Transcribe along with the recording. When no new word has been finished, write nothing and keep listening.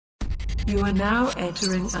You are now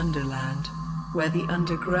entering Underland, where the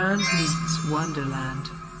underground meets Wonderland,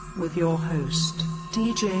 with your host,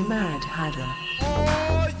 DJ Mad Hatter.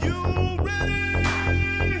 Are you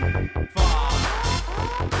ready? 5,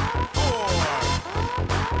 4,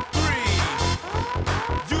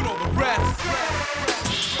 3, you know the rest.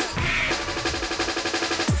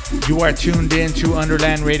 You are tuned in to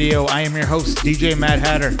Underland Radio. I am your host, DJ Mad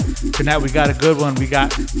Hatter. Tonight we got a good one. We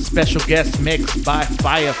got special guest mix by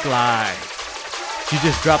Firefly. She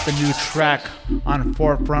just dropped a new track on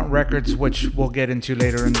Forefront Records, which we'll get into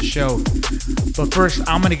later in the show. But first,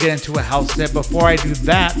 I'm going to get into a house set. Before I do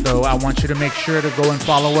that, though, I want you to make sure to go and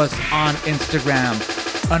follow us on Instagram,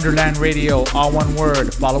 Underland Radio, all one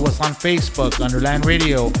word. Follow us on Facebook, Underland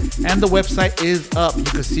Radio. And the website is up. You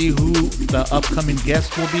can see who the upcoming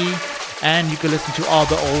guest will be. And you can listen to all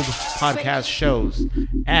the old podcast shows.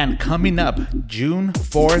 And coming up, June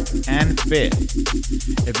 4th and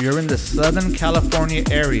 5th, if you're in the Southern California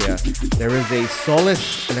area, there is a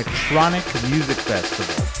Solace Electronic Music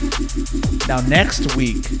Festival. Now, next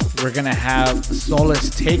week, we're going to have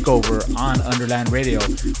Solace Takeover on Underland Radio,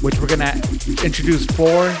 which we're going to introduce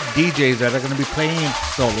 4 DJs that are going to be playing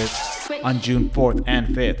Solace on June 4th and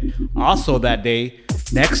 5th. Also that day,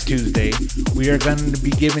 next Tuesday, we are going to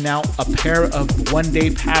be giving out a pair of one-day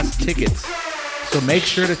pass tickets. So make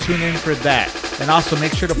sure to tune in for that. And also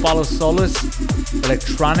make sure to follow Solace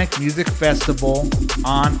Electronic Music Festival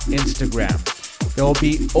on Instagram. There will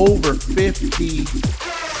be over 50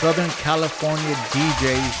 Southern California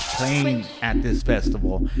DJs playing at this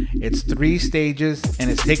festival. It's 3 stages and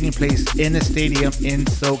it's taking place in a stadium in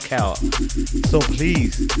SoCal. So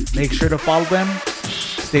please make sure to follow them.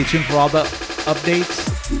 Stay tuned for all the updates.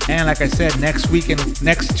 And like I said, next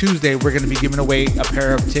Tuesday, we're going to be giving away a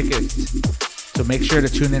pair of tickets. So make sure to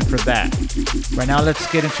tune in for that. Right now,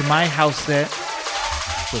 let's get into my house set.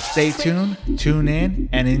 So stay tuned, tune in,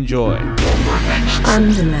 and enjoy.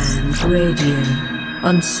 Underland Radio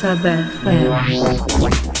on Sub FM.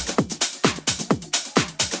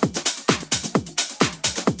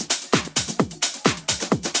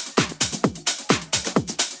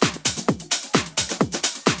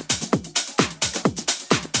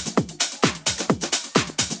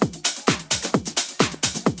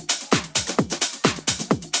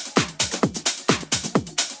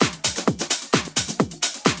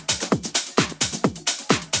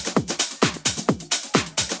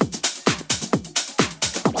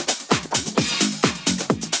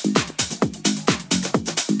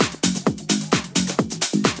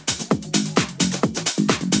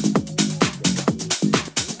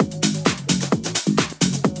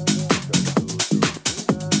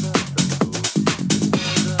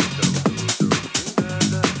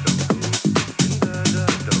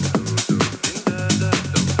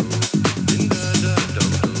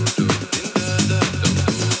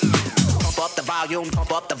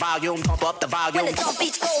 Pump up the volume, pump up the volume. When the drum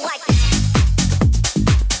beats go like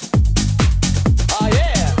oh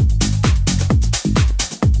yeah.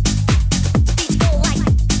 Beats go like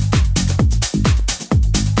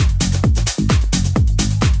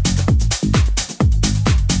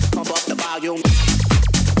pump up the volume.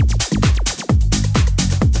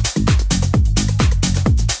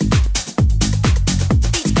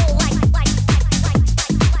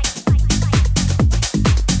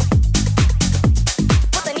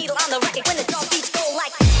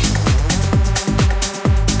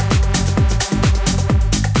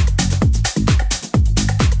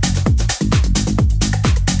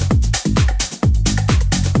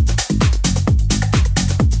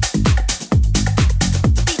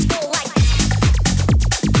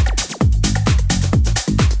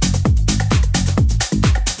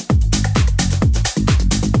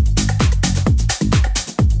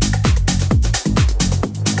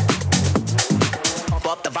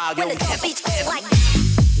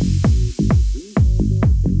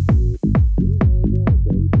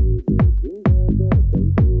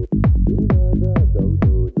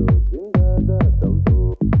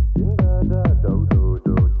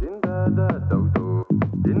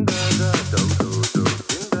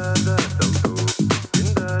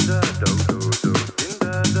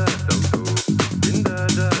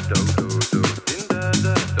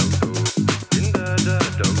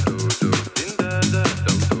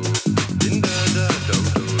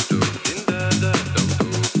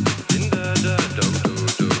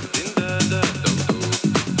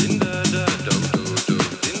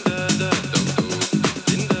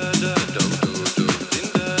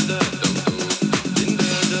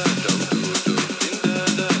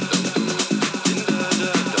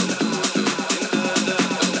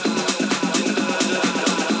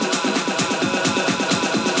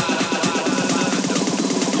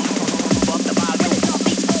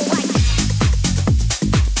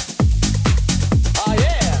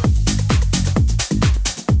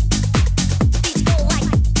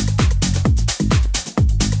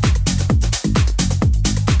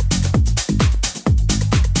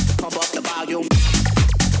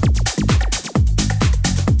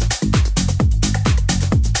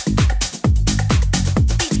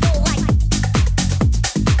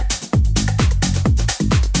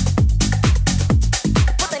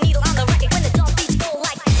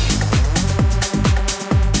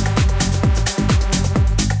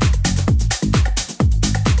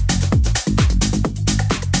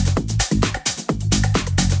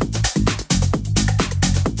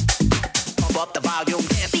 volume.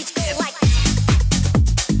 Dance, beats go like.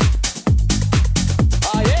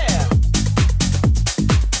 Oh yeah.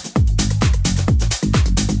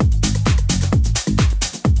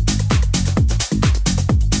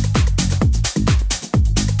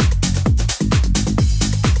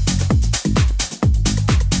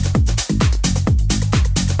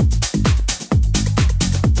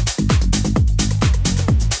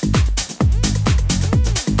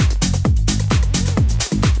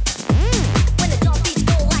 When the drum beats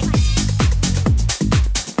go like.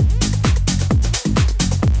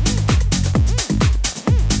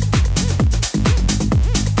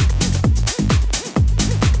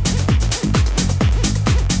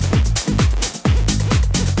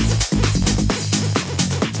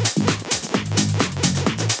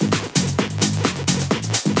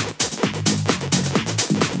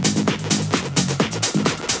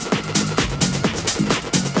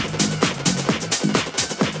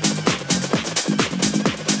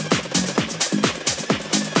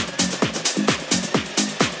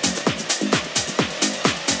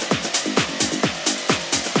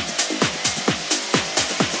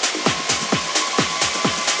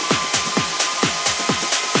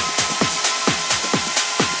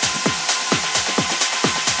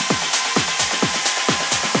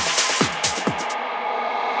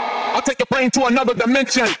 I'll take your brain to another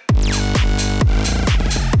dimension.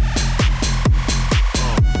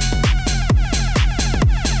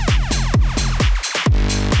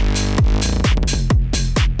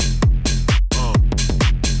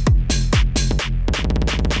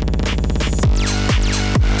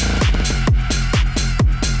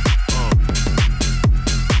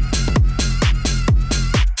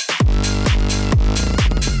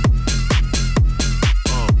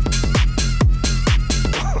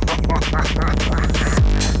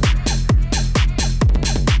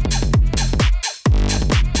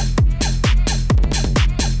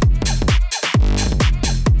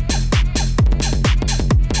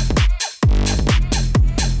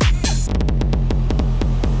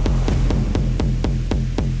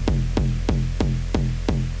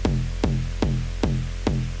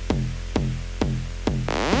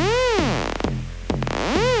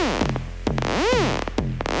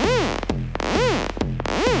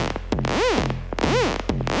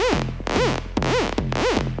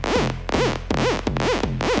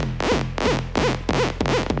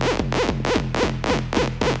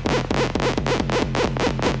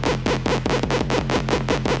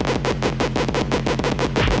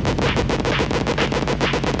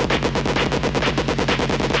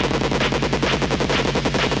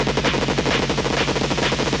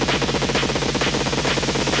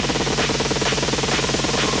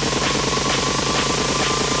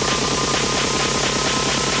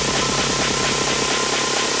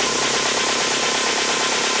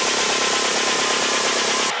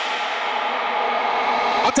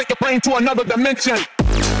 I'll take your brain to another dimension.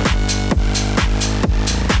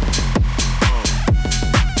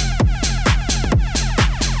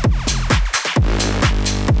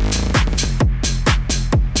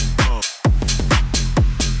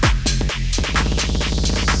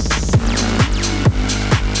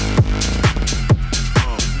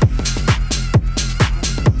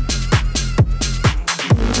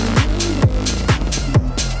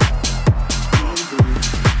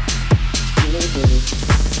 Baby,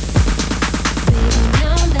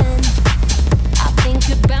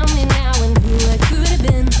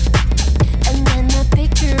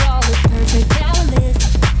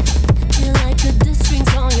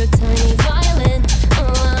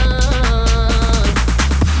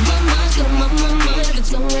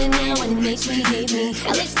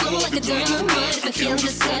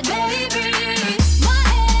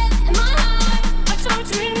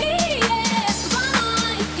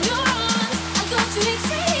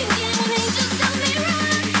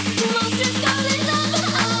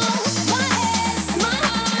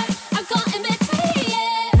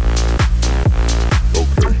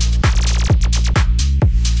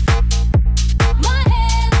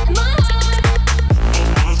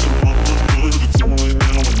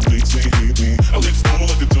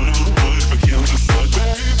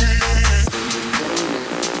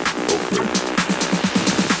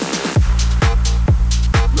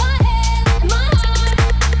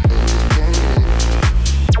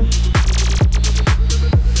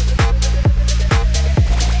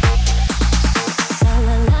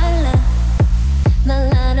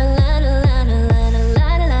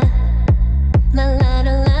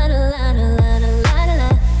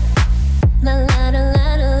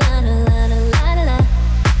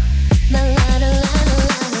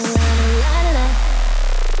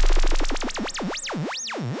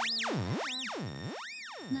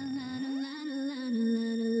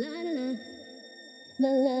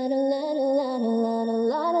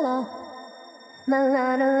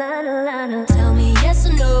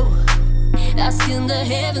 asking the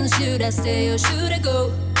heavens, should I stay or should I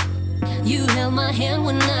go? You held my hand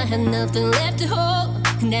when I had nothing left to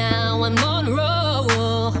hold. Now I'm on a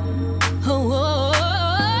roll.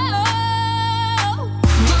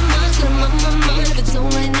 My mind, if it's on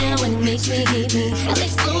right now and it makes me hate me. I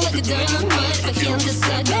let go like a dynamite if I can't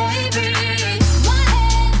decide, baby. My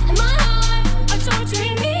head and my heart are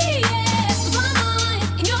torturing me, yeah. With my mind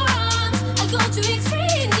in your arms, I go to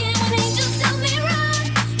extreme, yeah. When angels tell me run,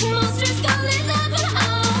 monsters calling love and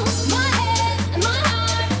out. My head and my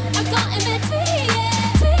heart are caught in between, yeah.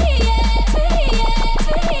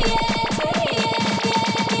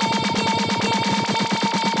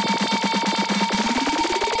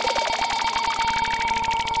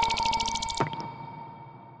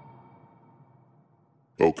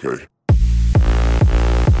 Okay.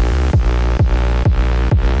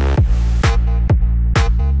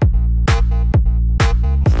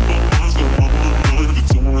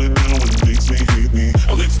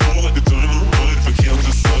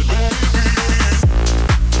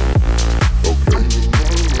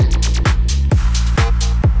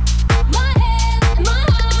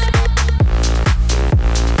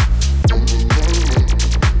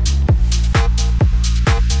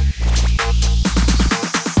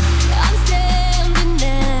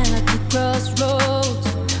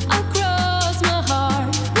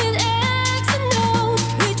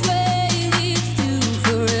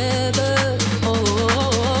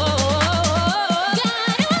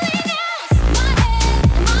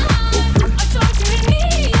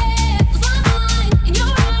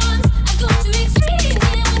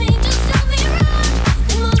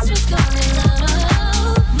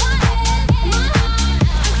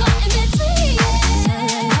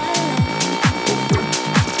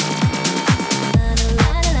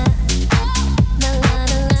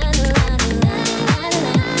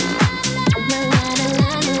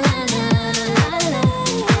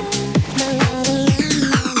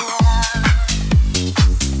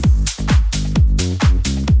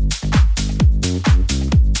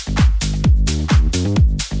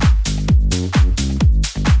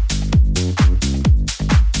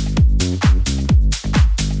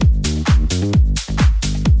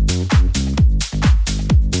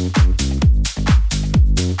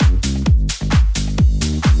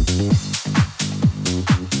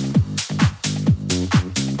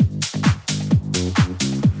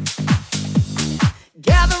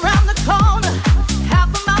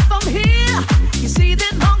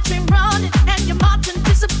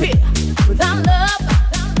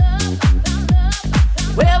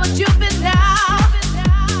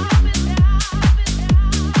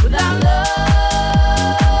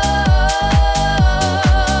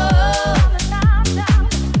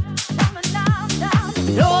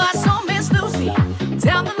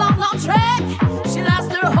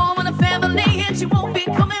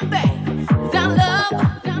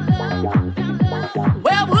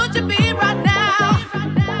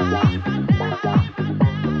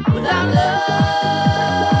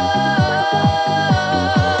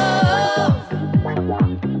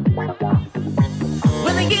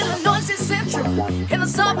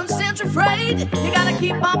 Central free. You gotta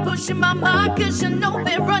keep on pushing my mind, 'cause you know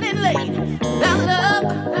they're running.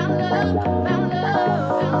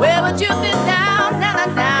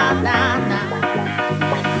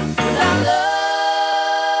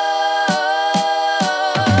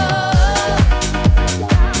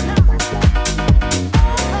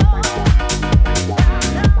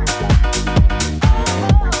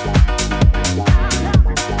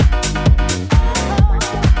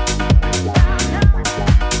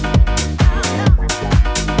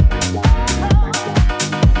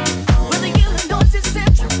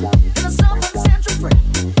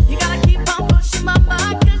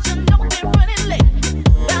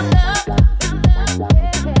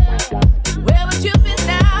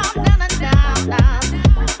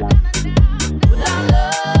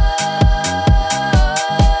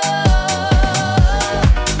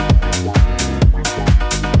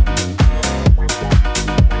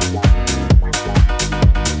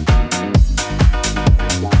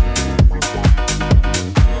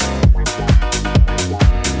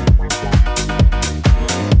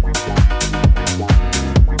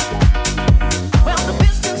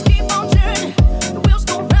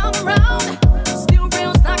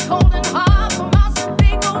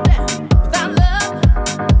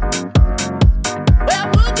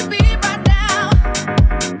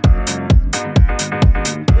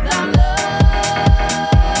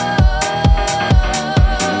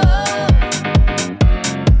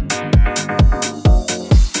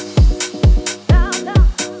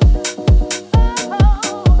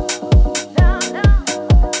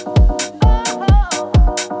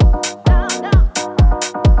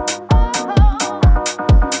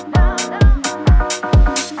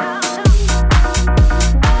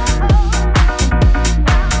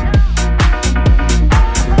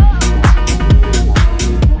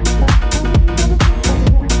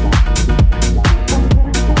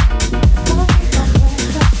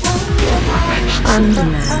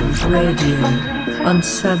 Radio on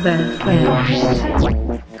Sub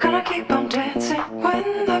FM. Gonna keep on dancing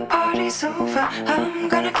when the party's over. I'm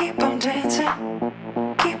gonna keep on dancing,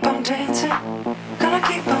 keep on dancing. Gonna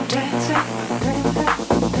keep on dancing.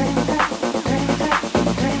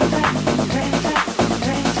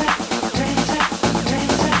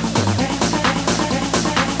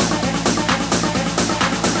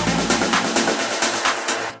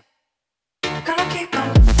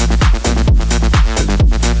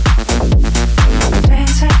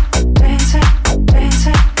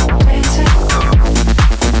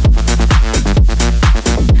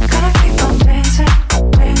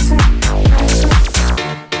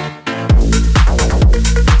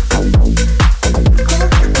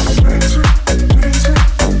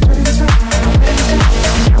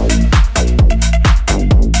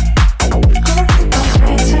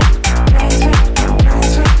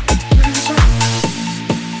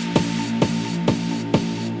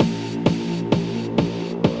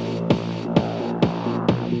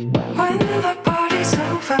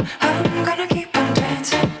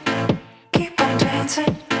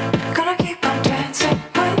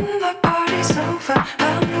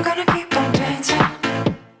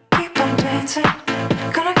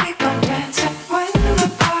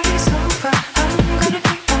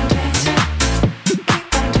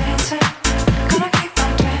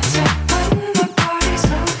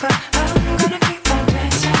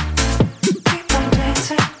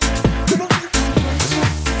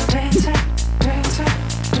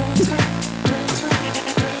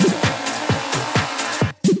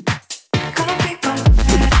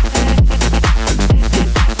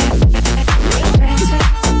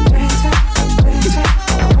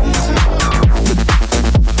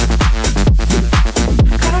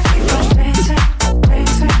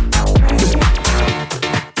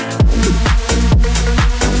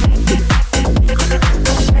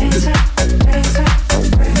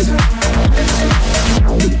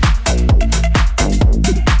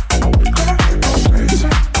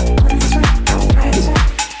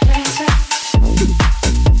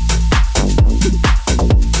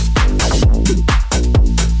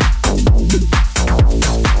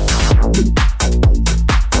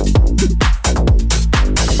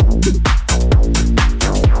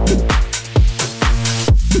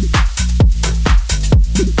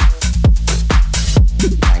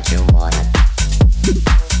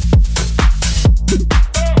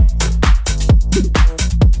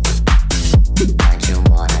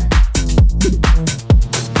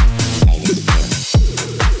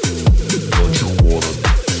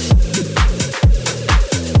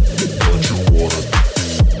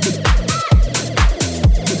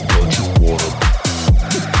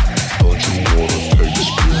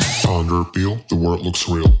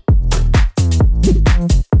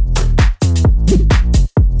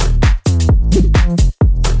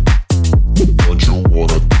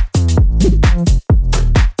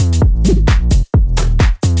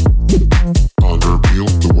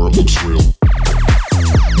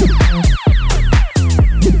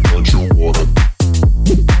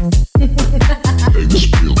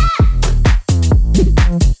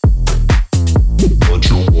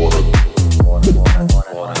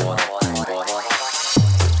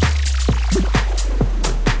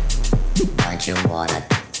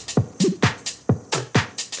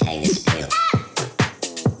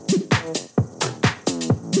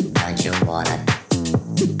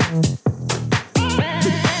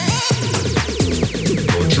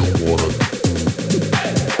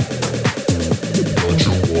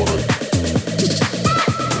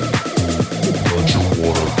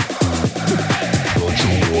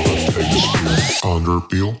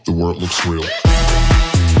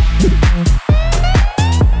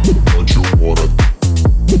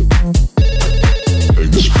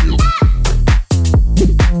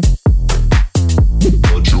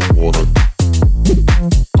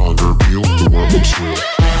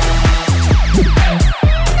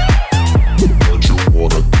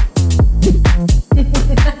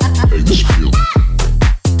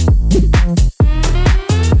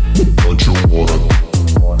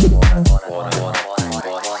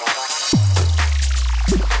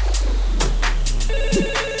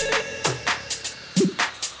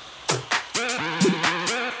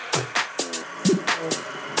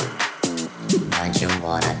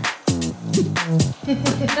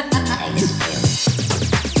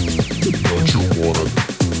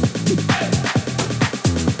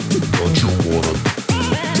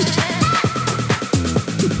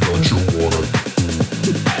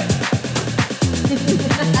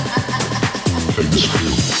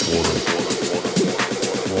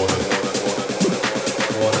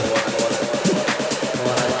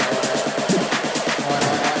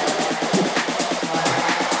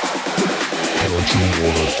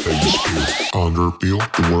 Ponder, feel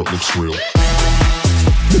the world looks real.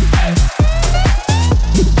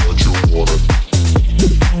 Don't you wanna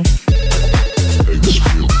take this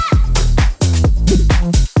feel?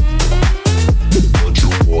 Don't you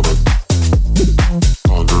wanna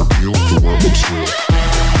ponder, feel the world looks real?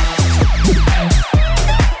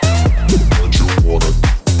 Don't you wanna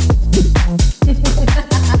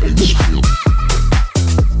take this feel?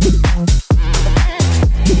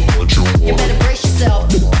 Don't you wanna? You better brace yourself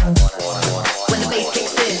when the bass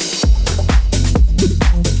kicks in.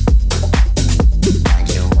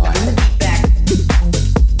 Bring the beat back.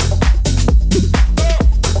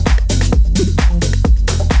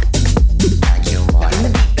 Bring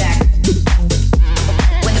the beat back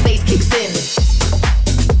when the bass kicks in.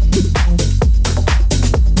 Bring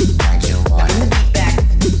the beat back.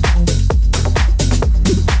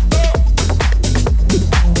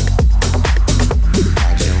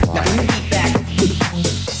 Now bring the beat back when the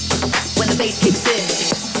bass kicks in.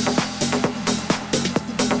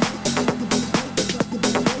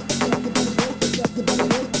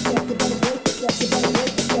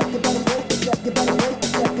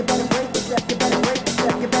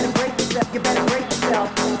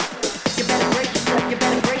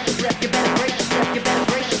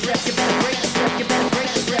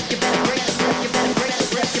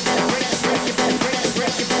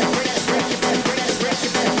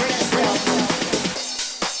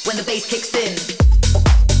 When the bass kicks in.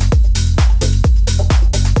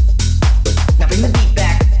 Now bring the beat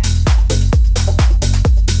back.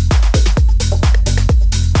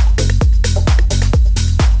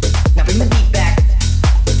 Now bring the beat back.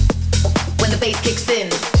 When the bass kicks in.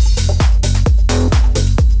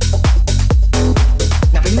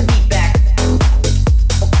 Now bring the beat back.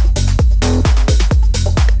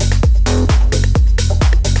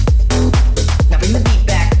 Now bring the beat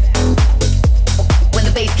back. When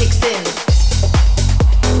the bass kicks in.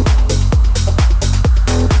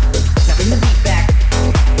 Now bring the beat back.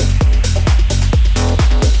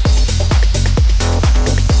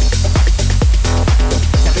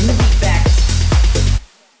 Now bring the beat back.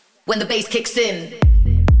 When the bass kicks in.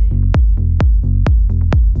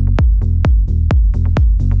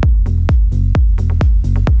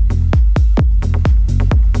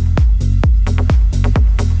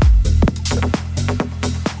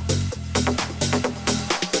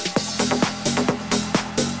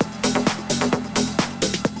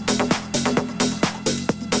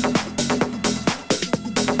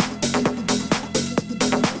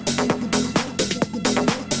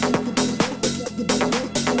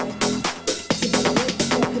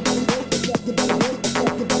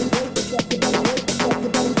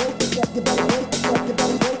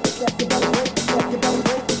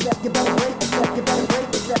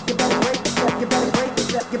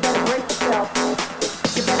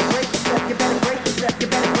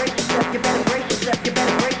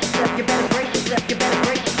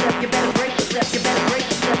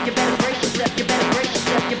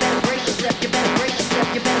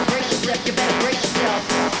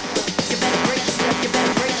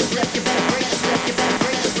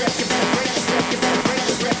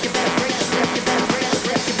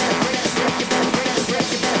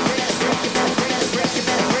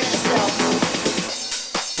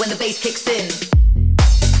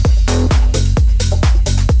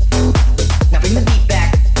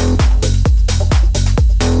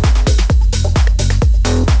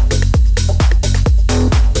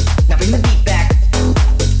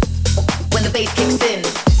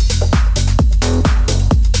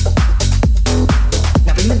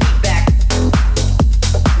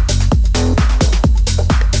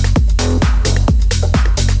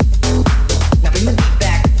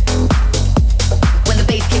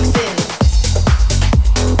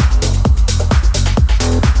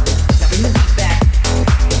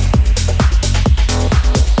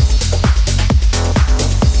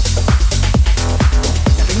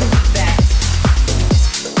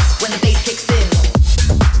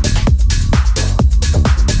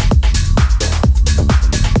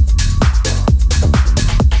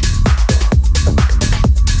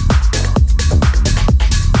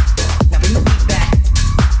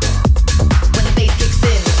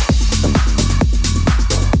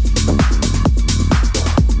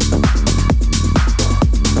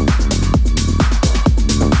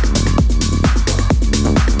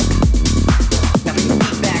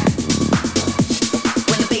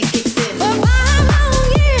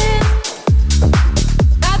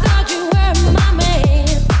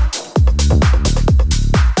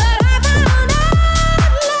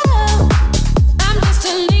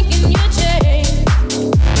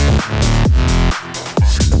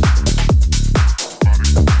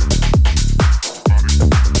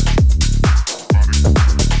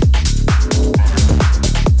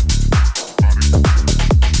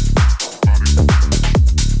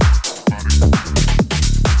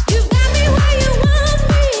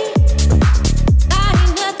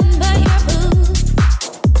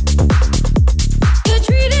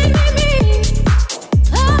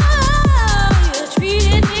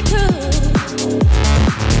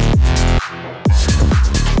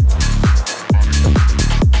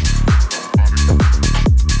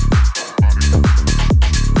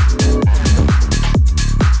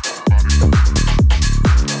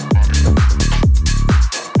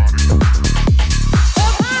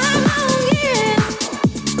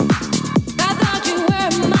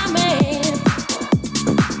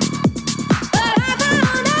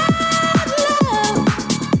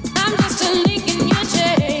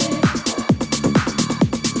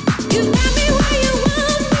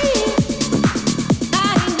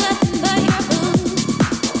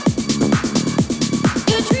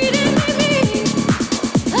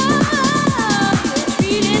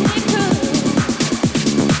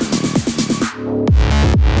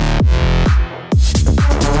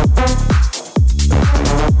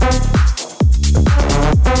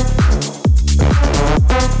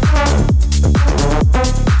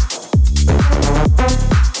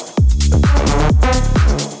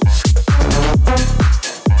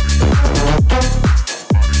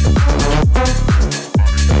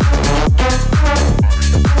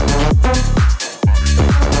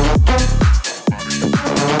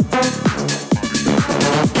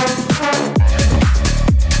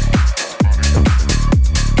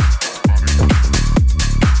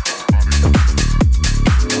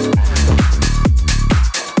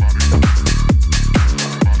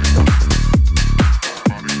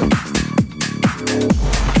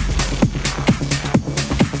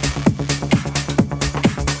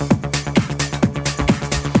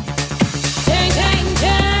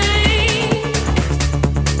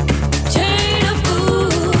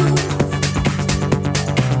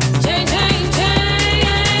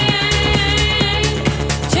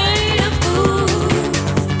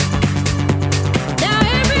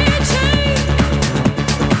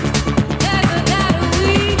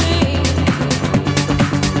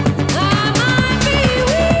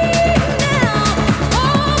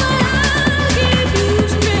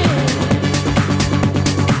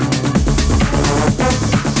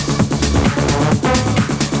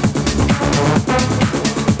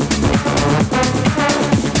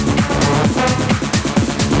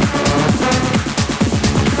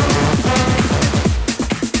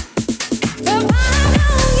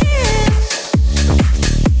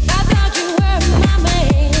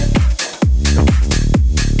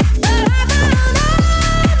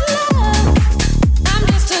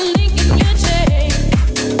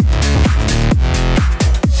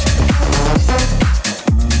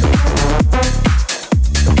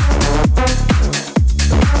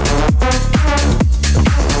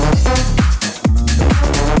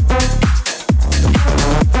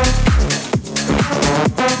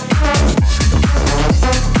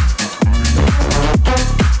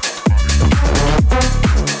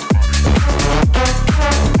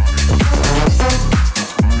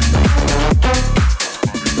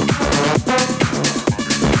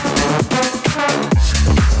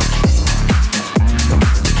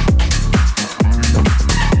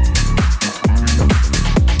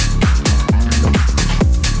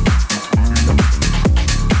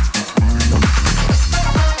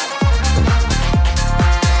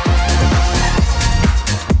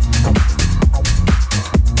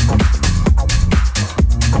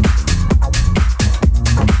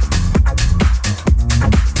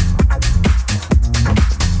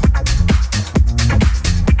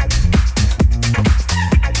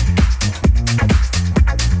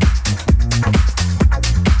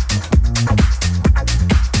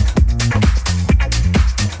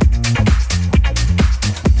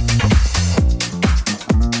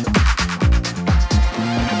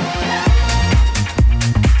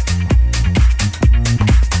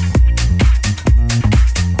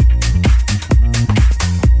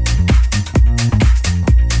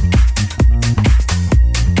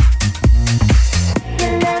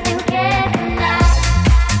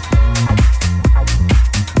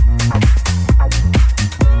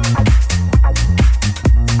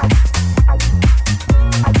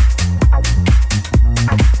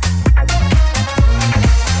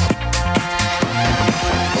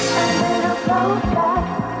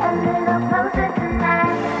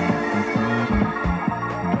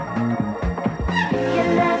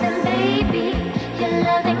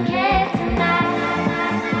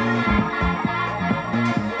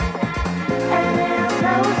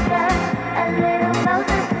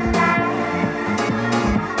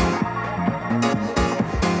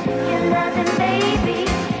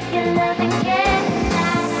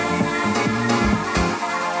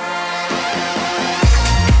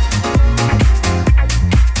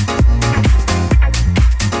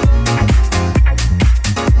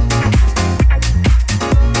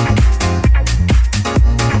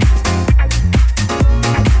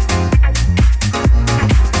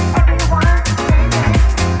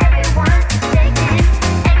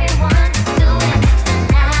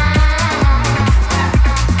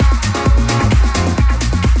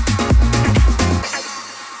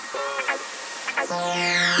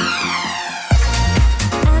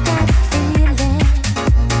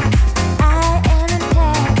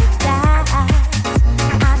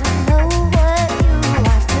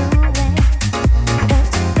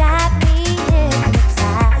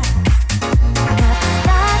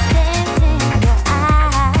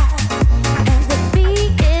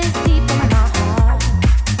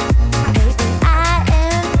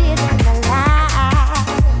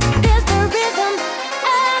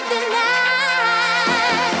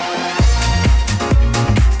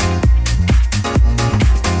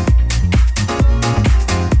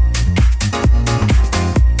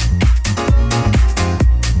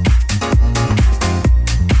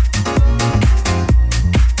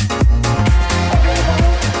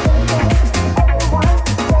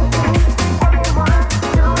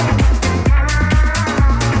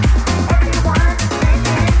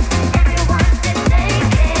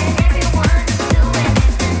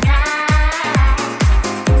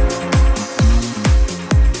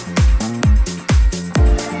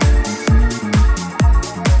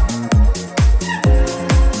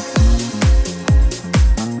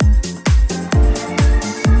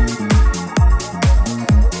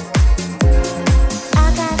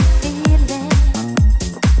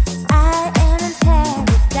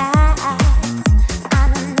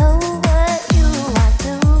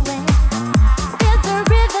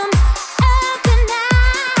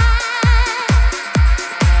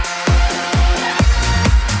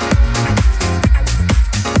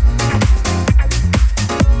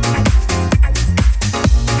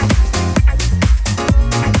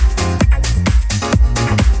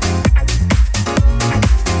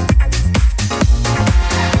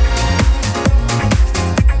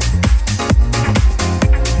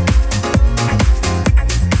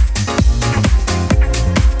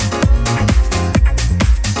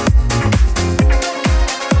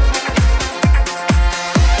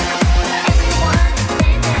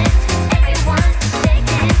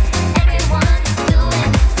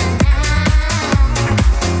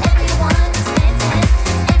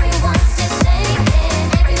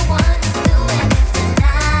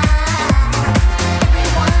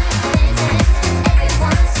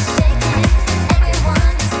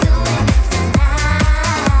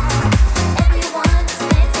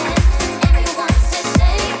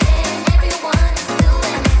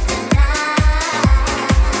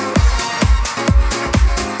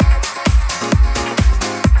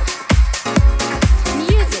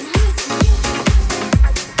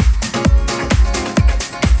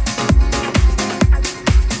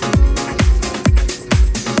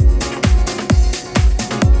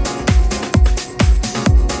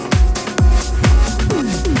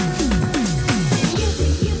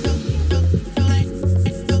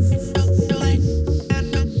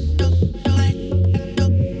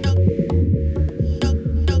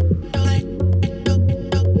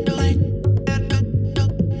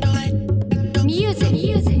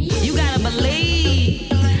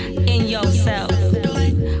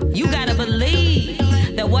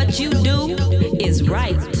 what you do is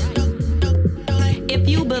right. If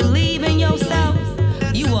you believe in yourself,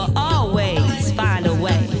 you will always find a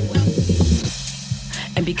way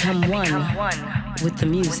and become one with the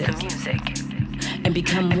music. And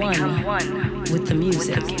become one with the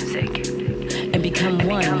music. And become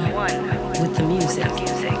one with the music.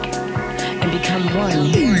 And become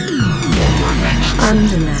one.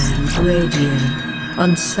 Underland Radio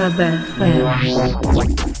on Sub FM.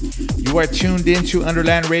 You are tuned into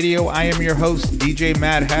Underland Radio. I am your host, DJ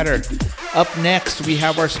Mad Hatter. Up next, we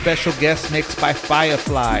have our special guest mix by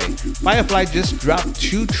Firefly. Firefly just dropped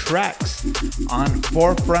 2 tracks on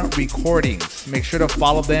Forefront Recordings. Make sure to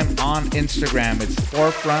follow them on Instagram. It's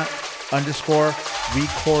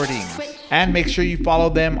Forefront_recordings. And make sure you follow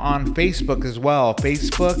them on Facebook as well.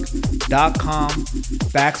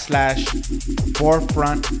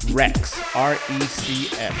 Facebook.com/ForefrontRecs.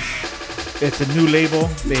 RECS. It's a new label.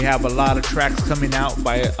 They have a lot of tracks coming out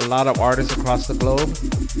by a lot of artists across the globe.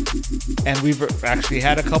 And we've actually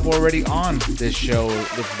had a couple already on this show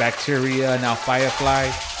with Bacteria, now Firefly.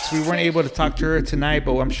 So we weren't able to talk to her tonight,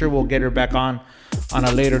 but I'm sure we'll get her back on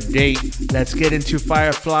a later date. Let's get into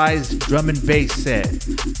Firefly's drum and bass set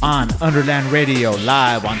on Underland Radio,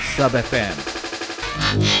 live on Sub FM.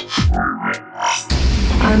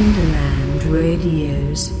 Underland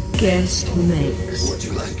Radio's guest mix. What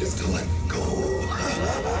you like is to let go.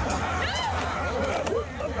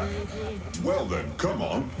 Well then, come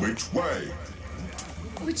on, which way?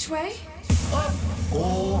 Which way? Up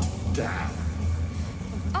or down?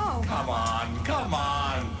 Oh. Come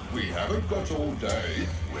on. We haven't got all day.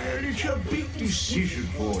 Well, it's a big decision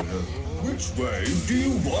for you. Which way do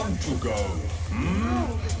you want to go?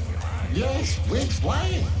 Yes, which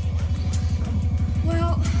way?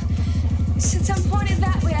 Well, since I'm pointed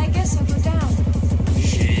that way, I guess I'll go down.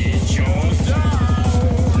 She chose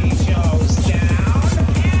down. She chose down.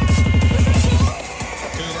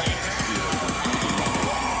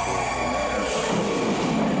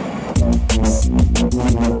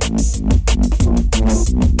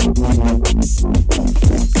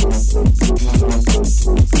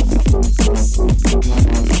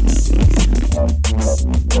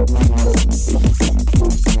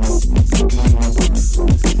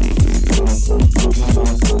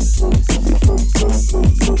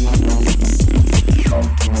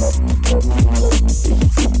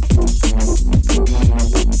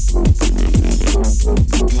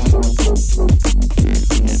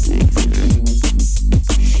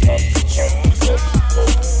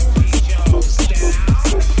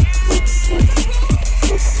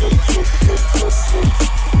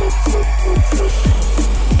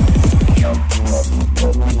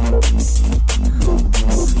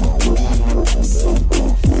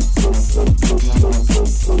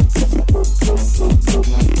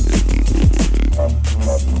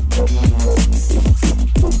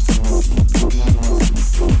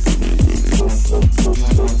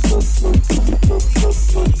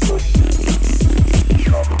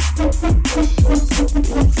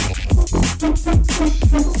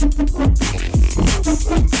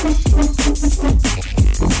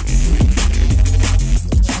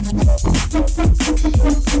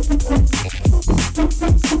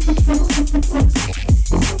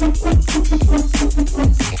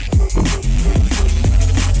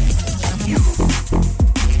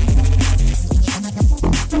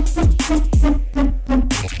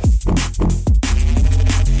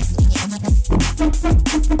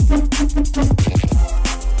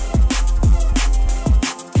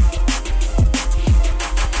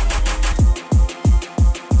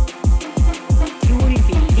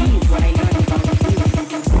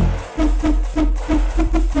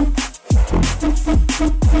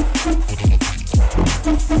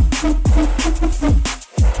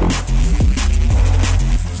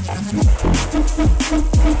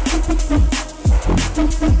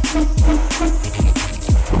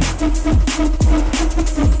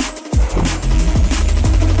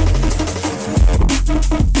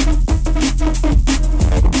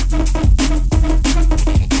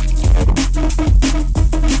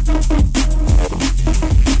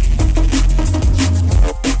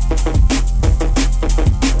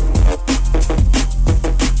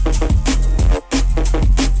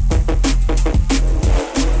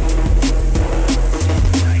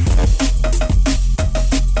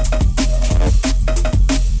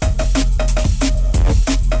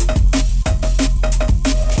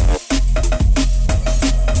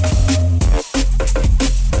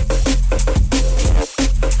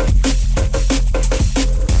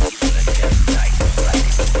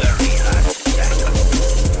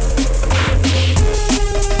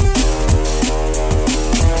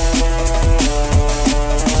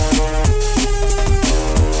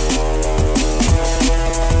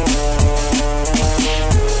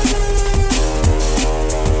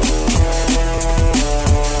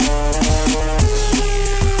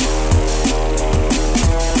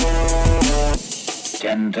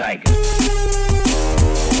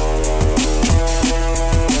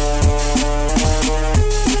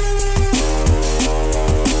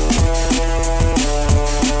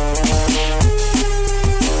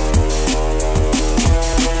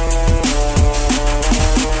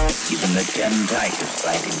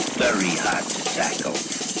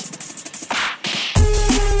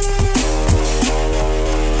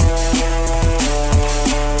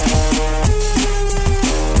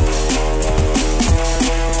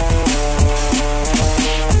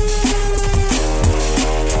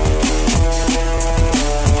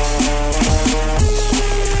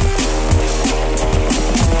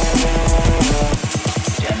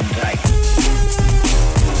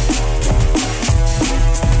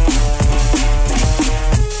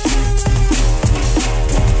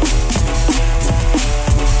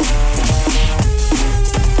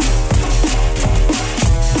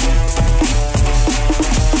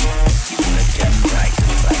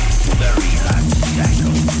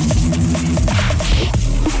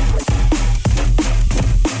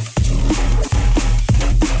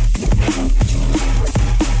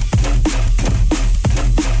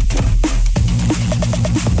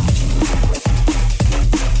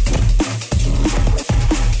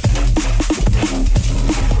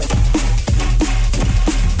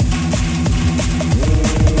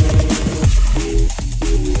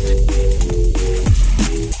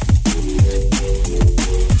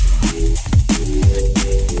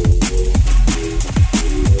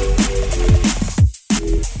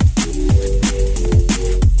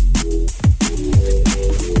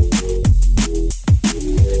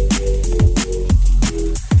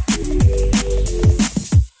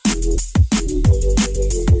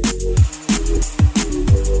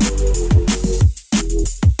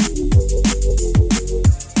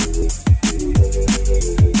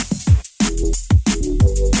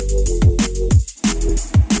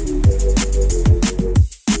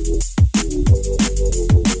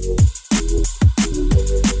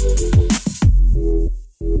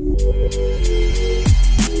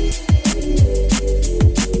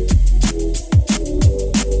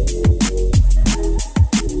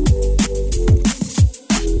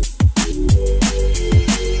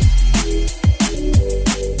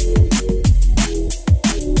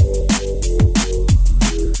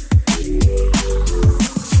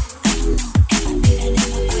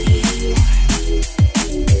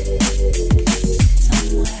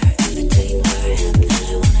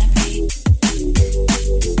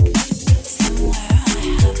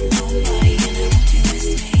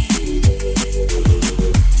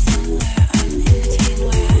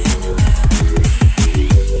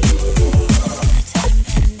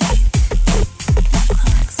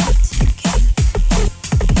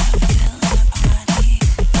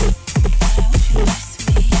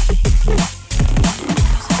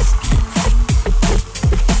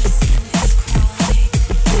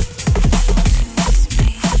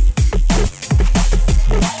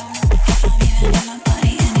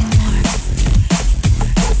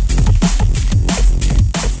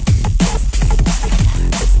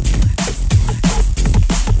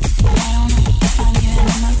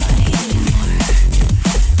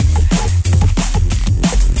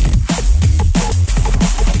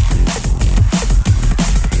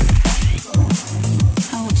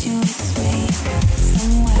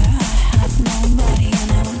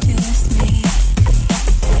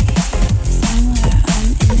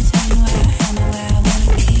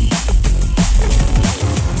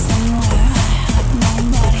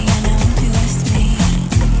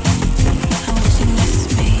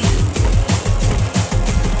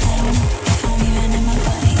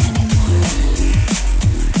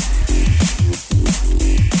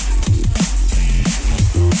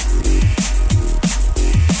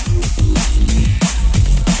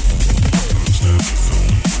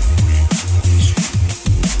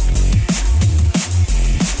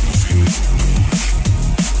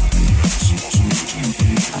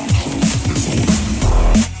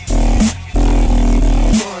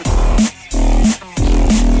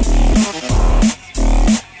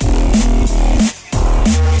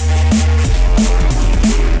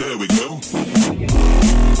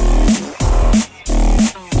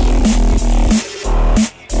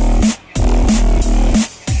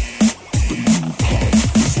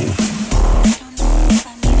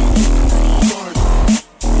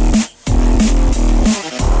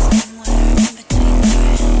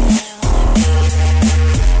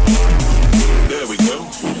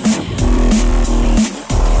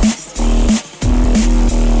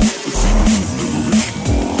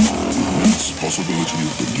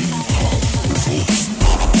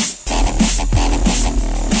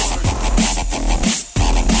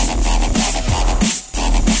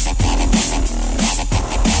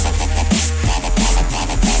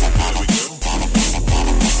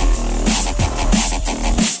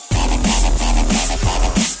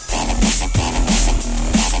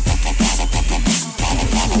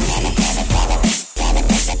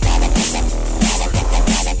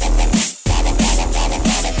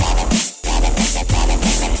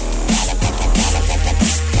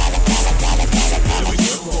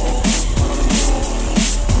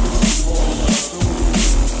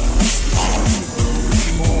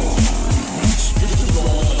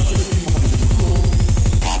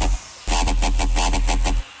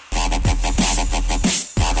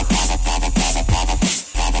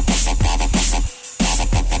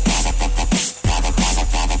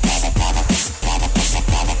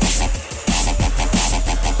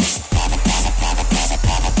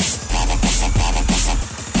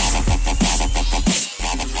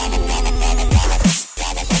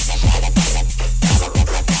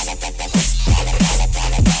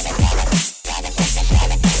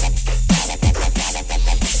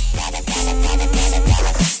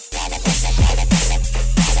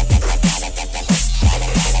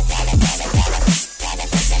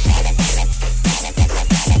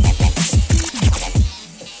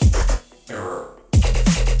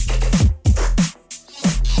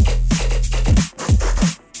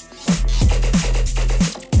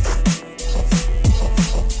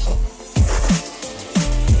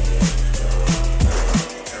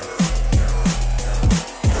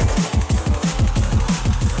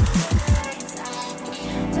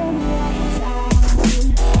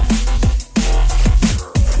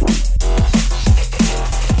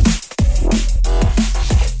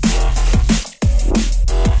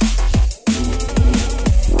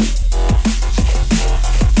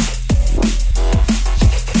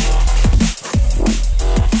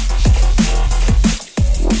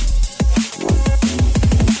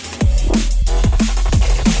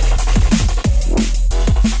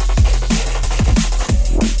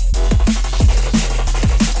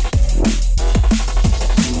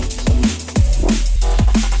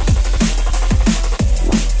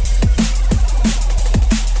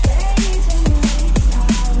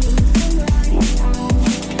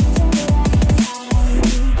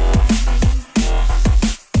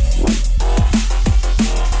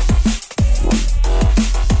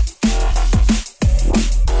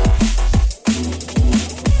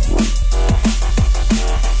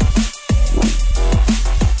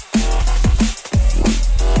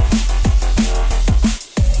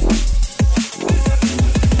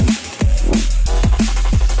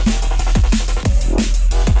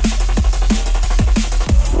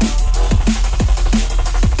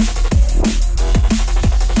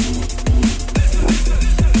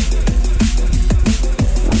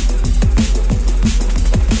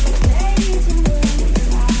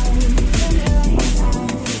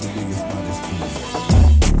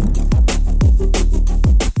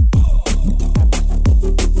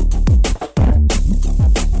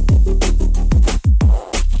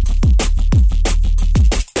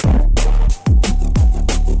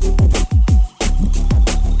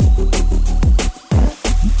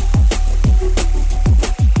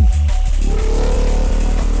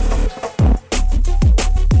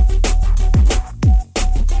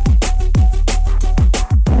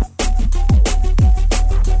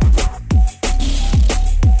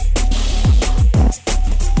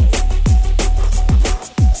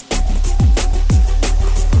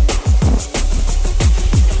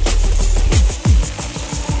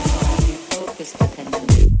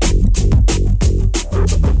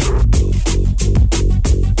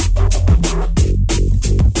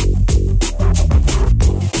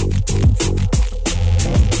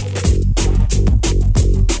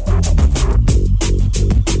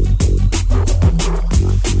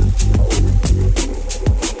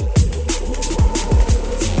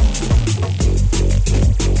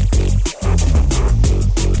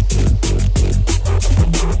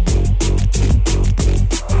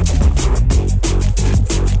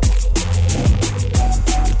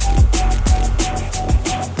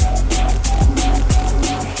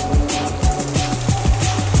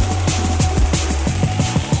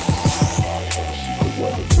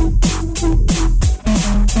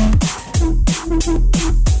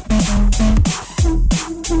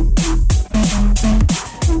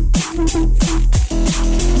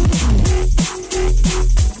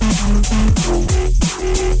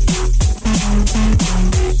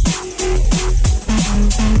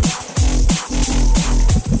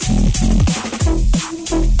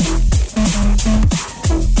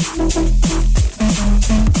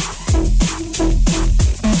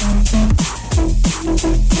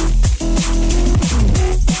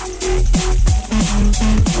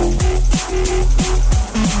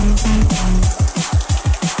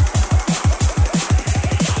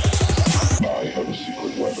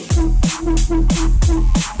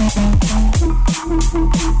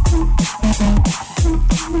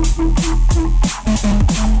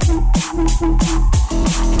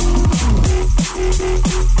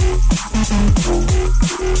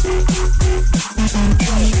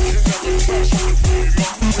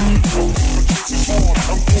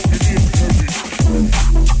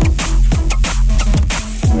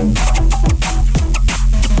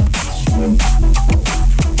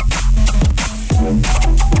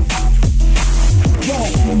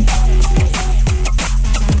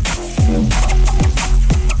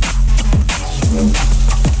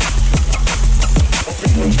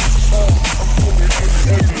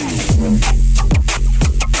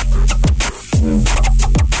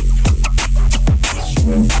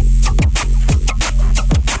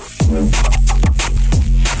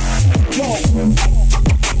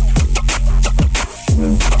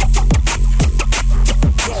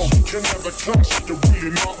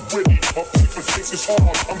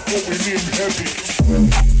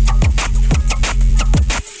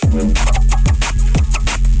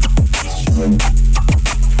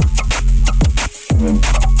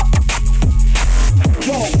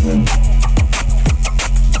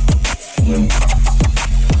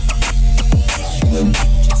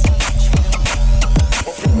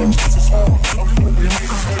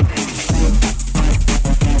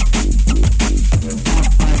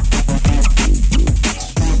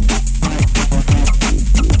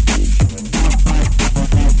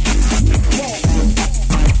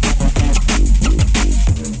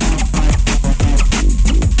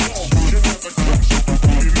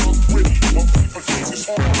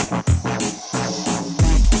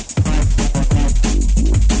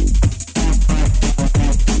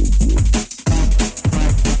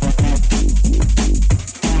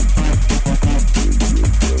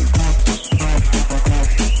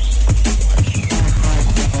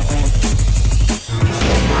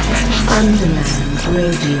 Underland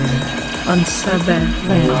Radio on Sub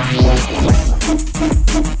FM.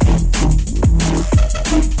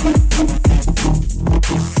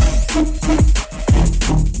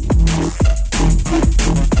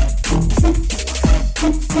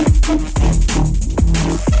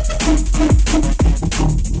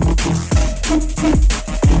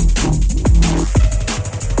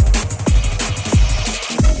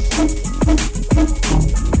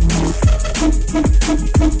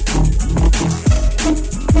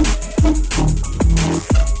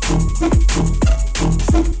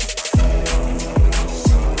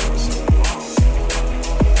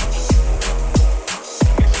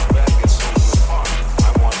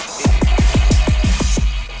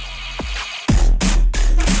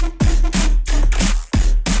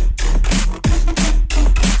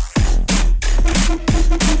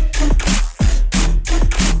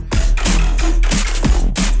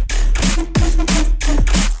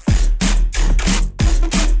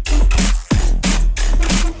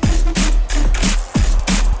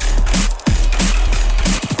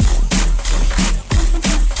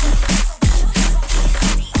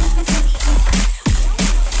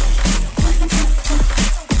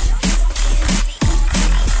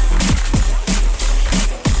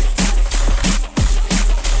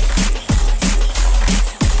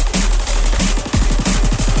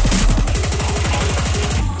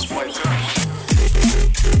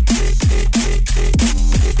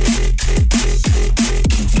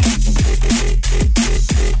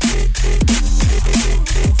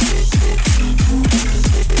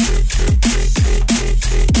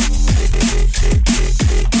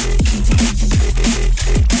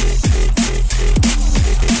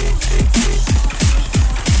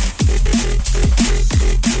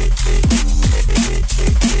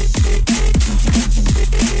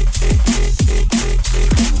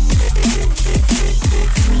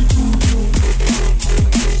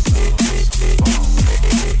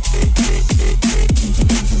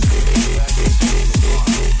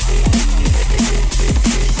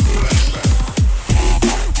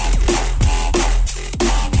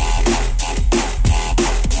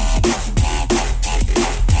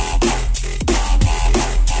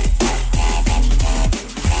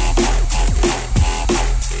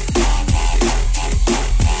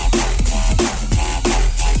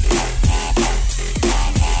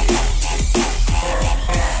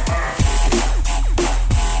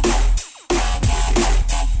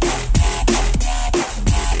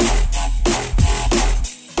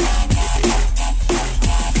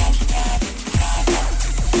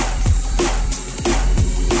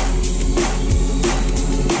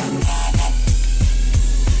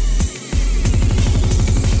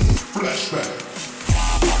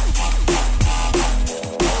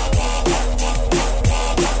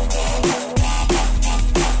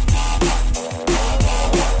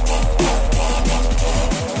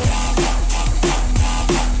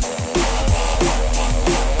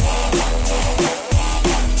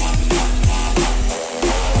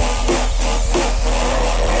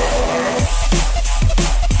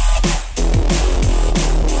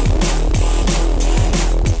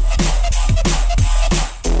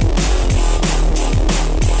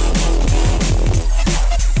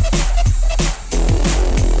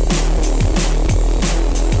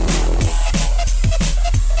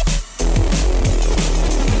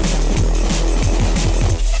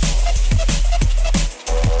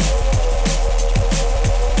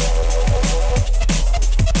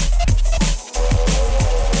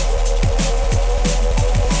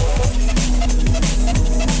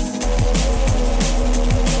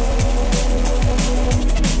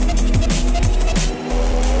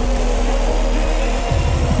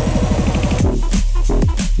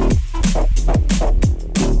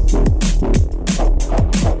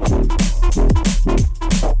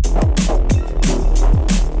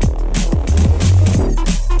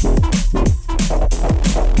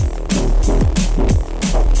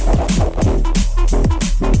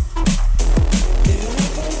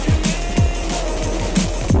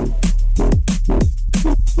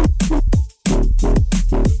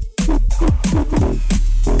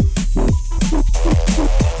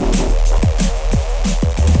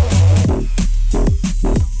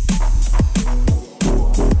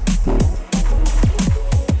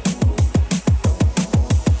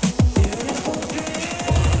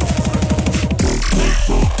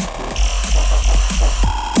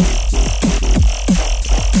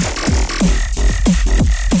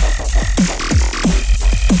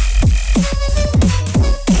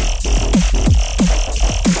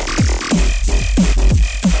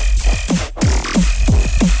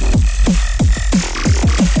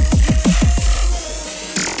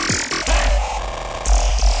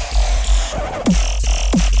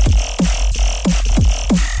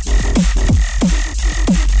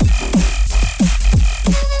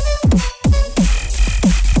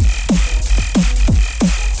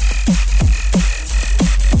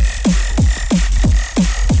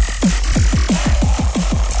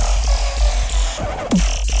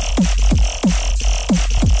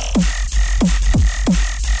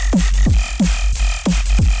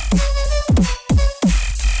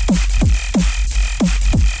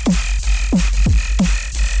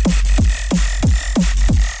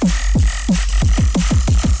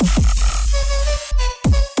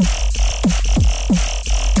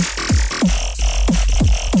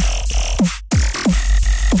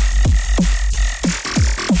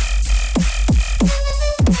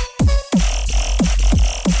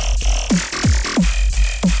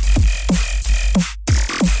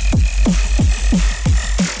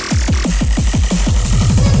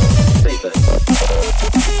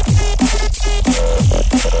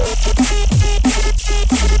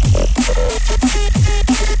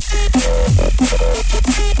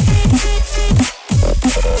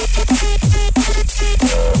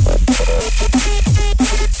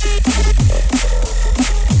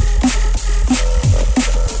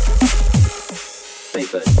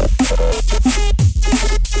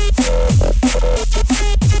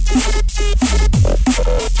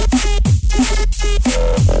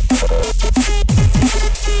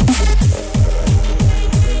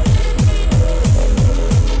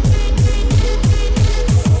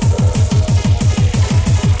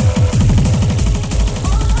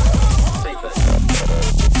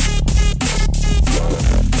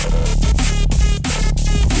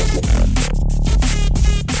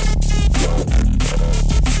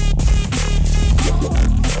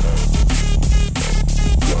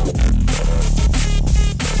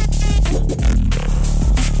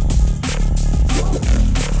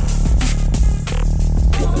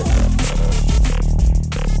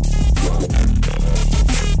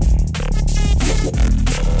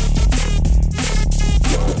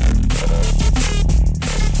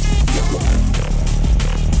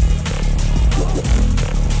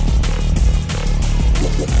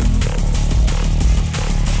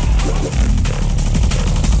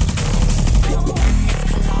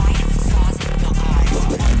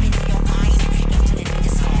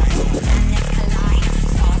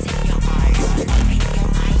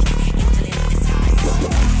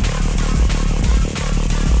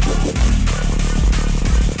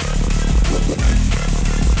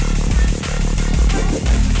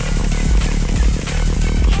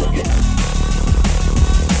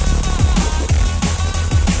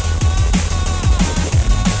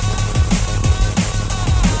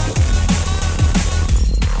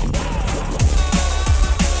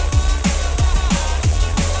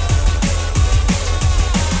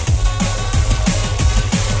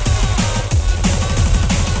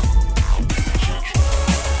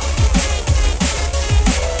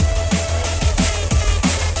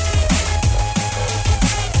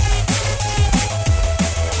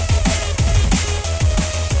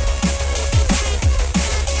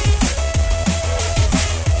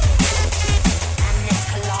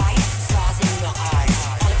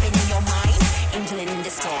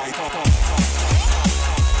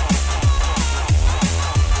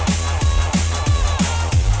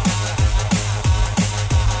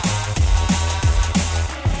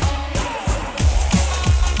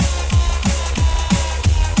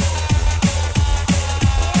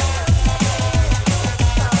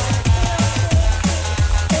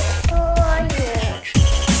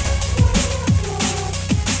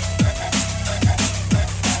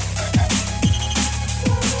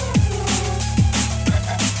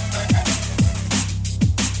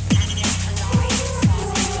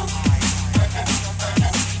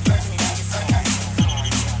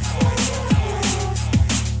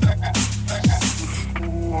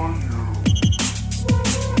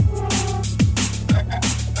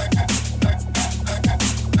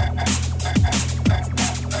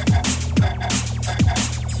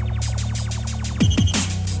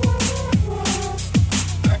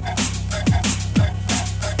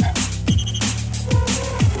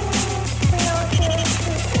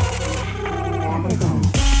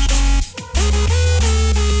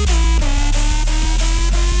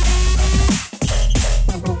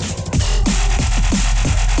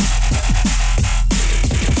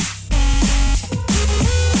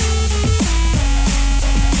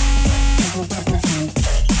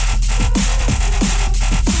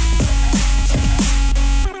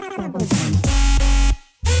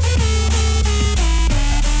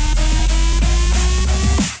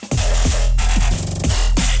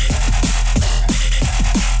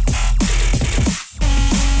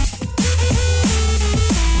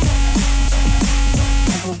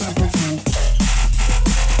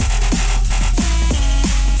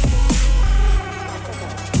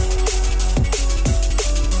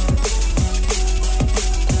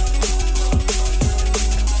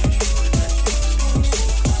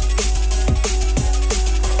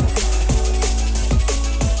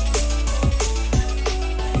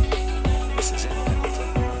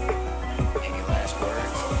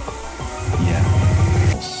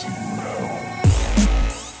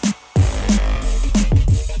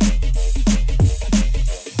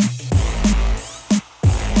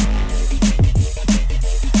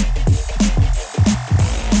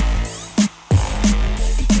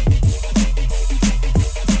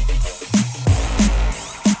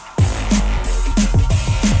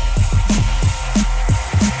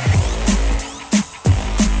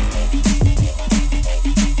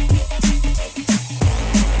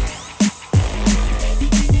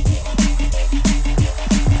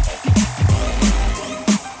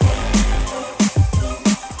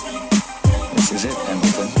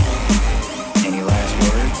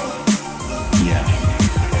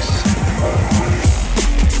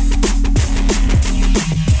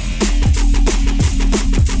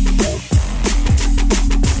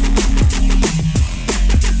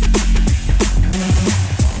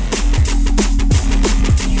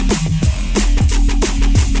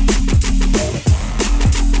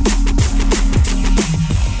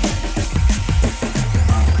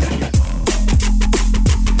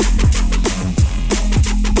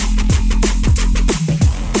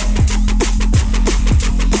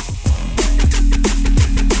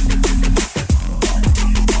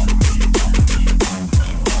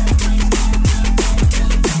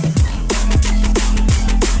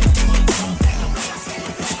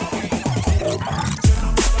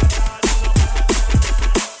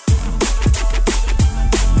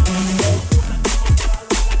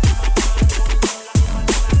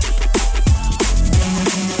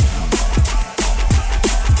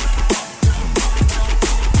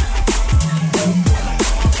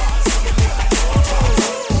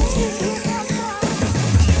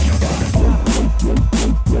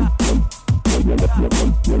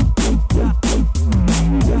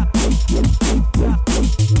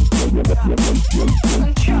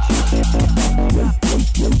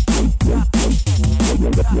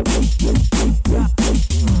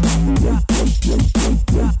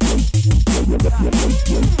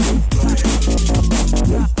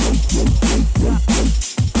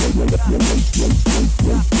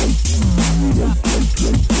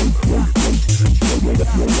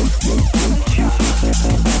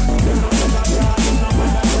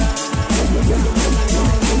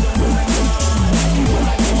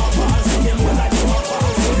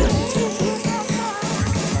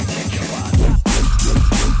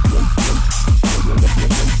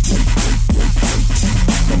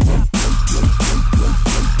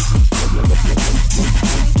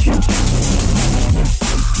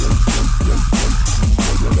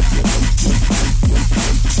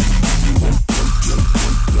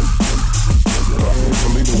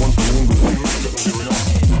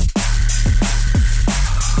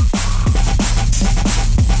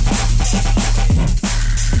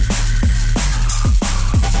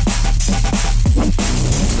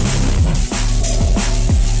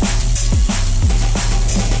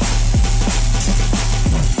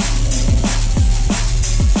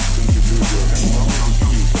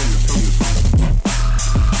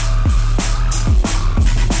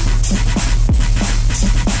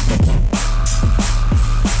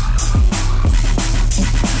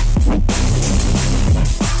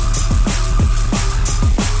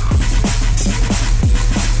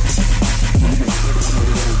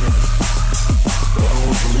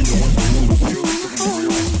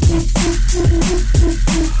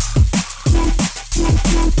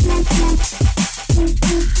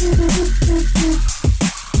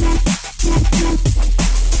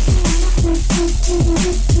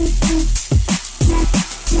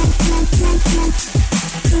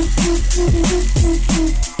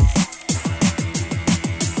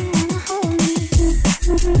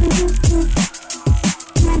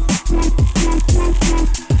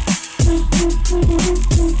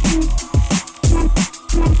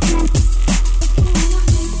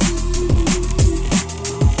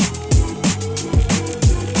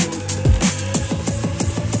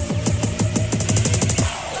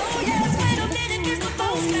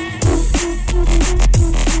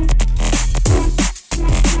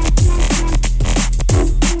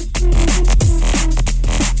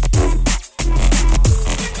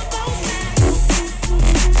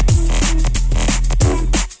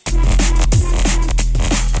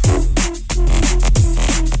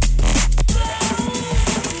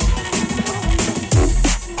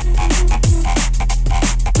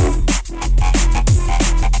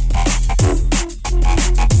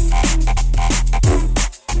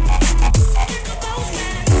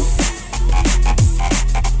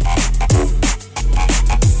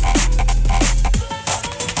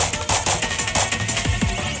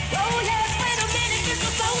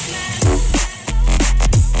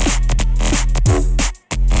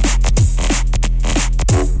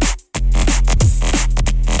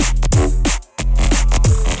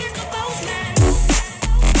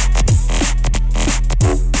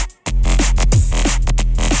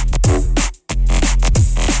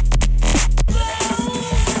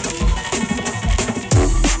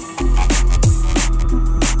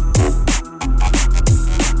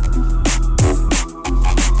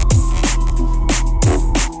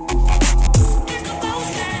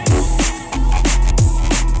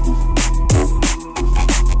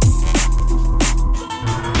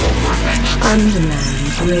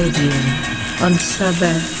 Underland Radio on Sub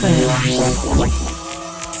FM.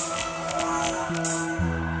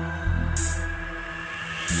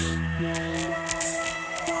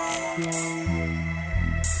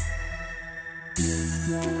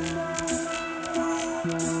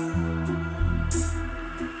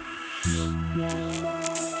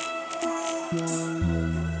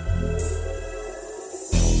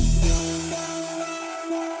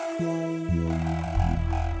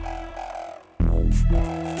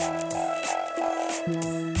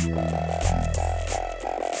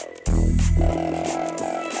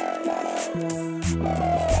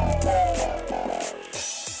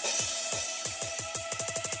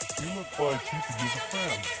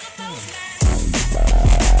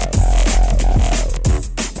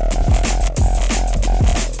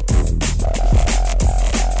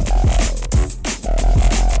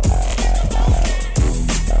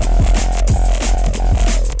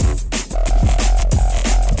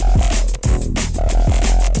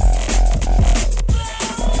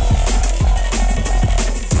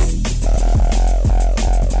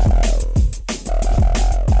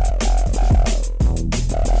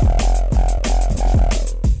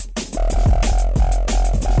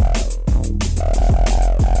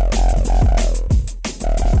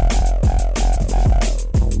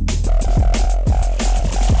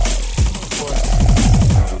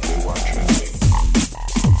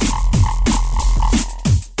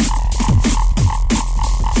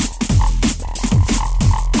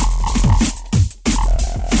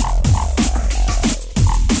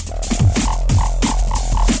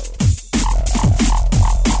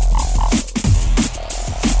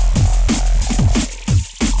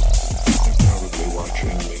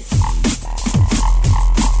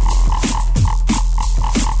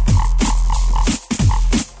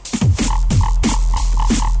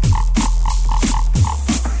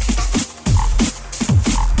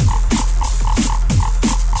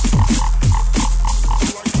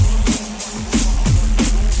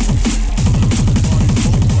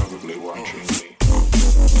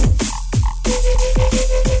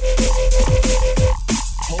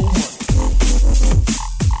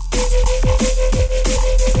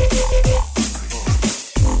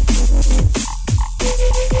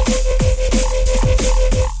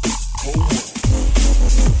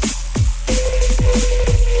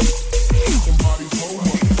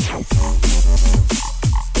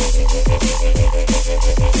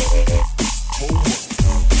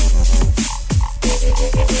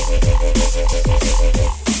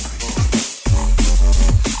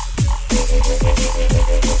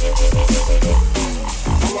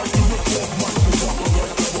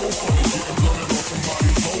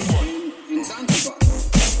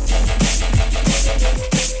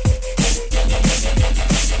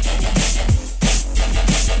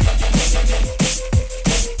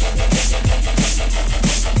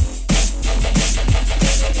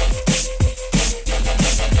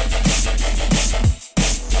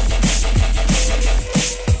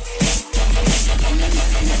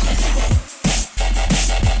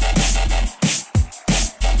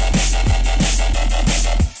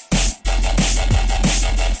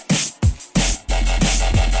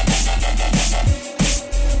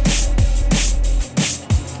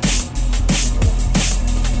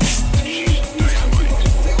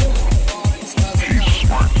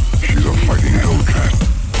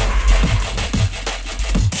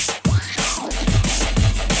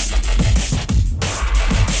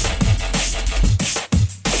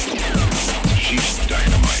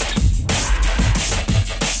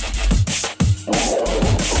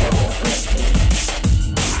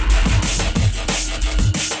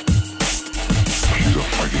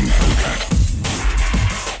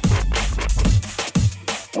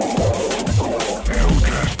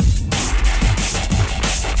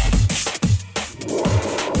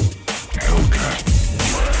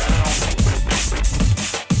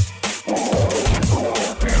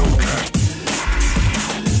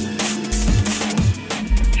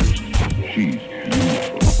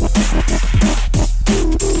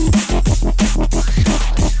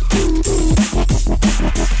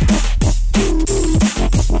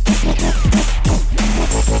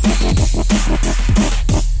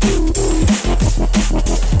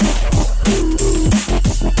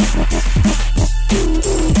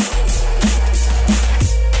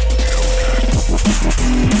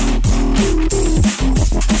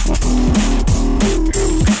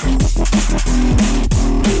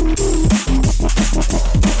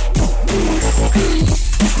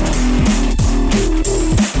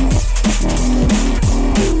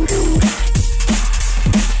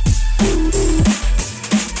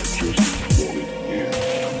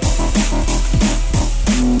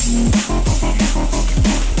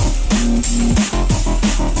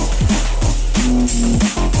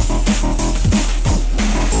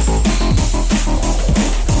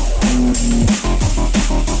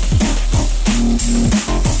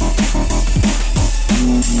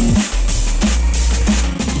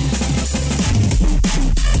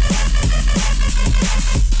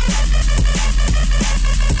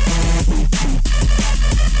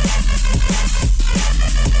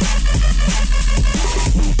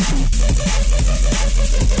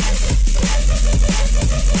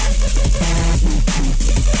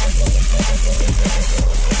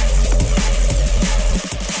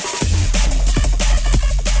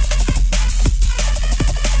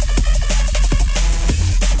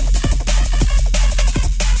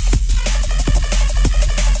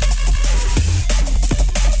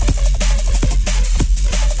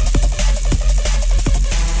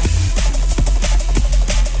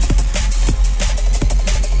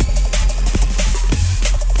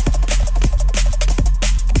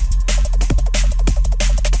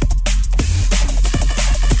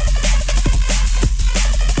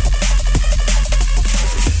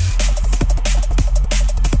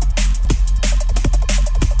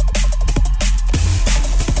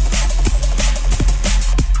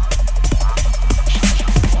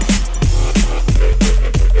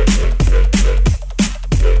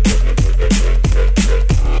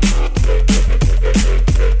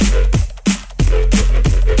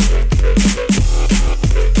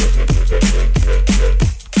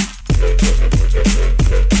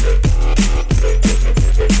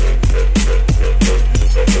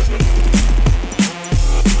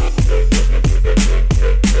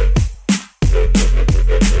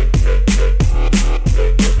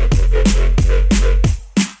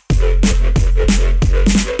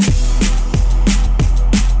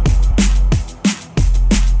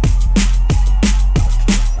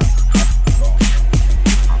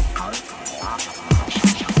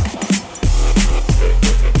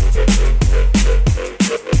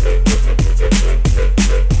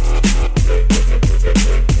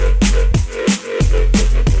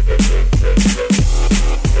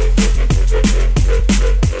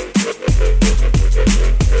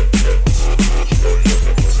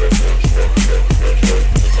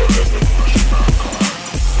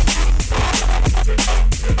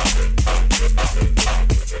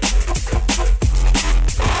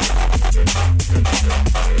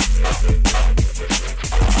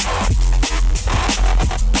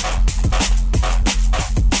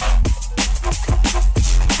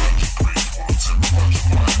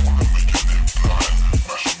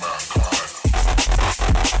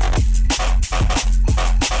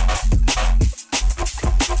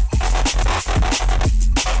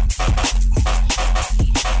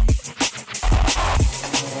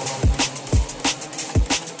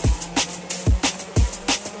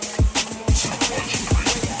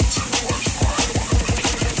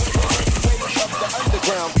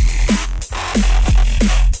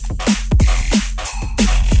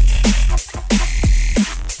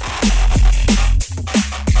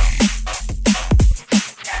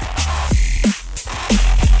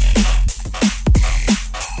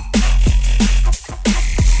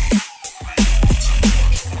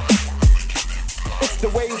 the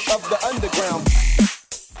ways of the underground.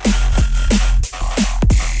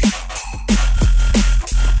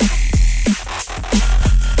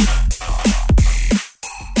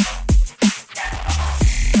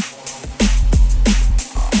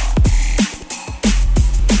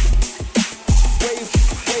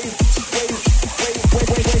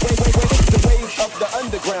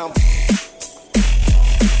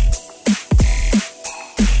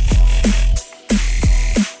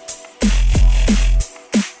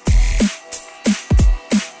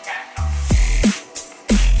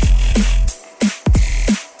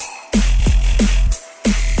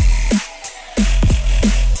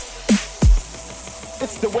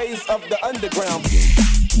 Of the underground.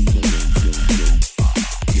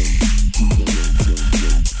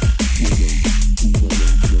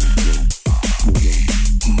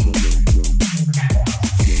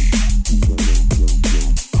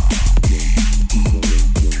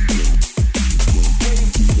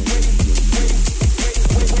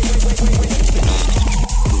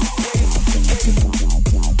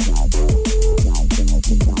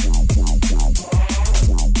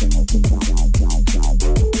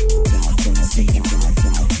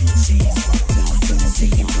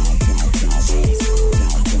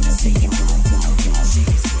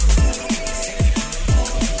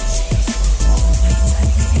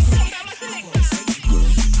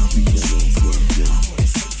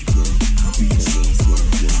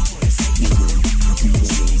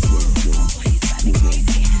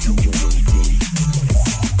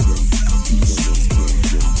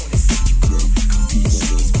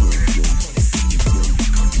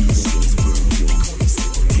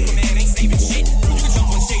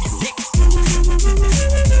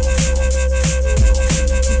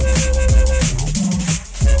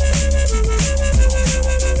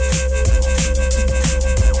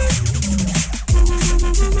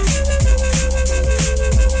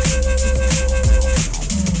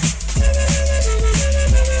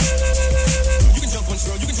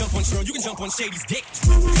 Shady's dick.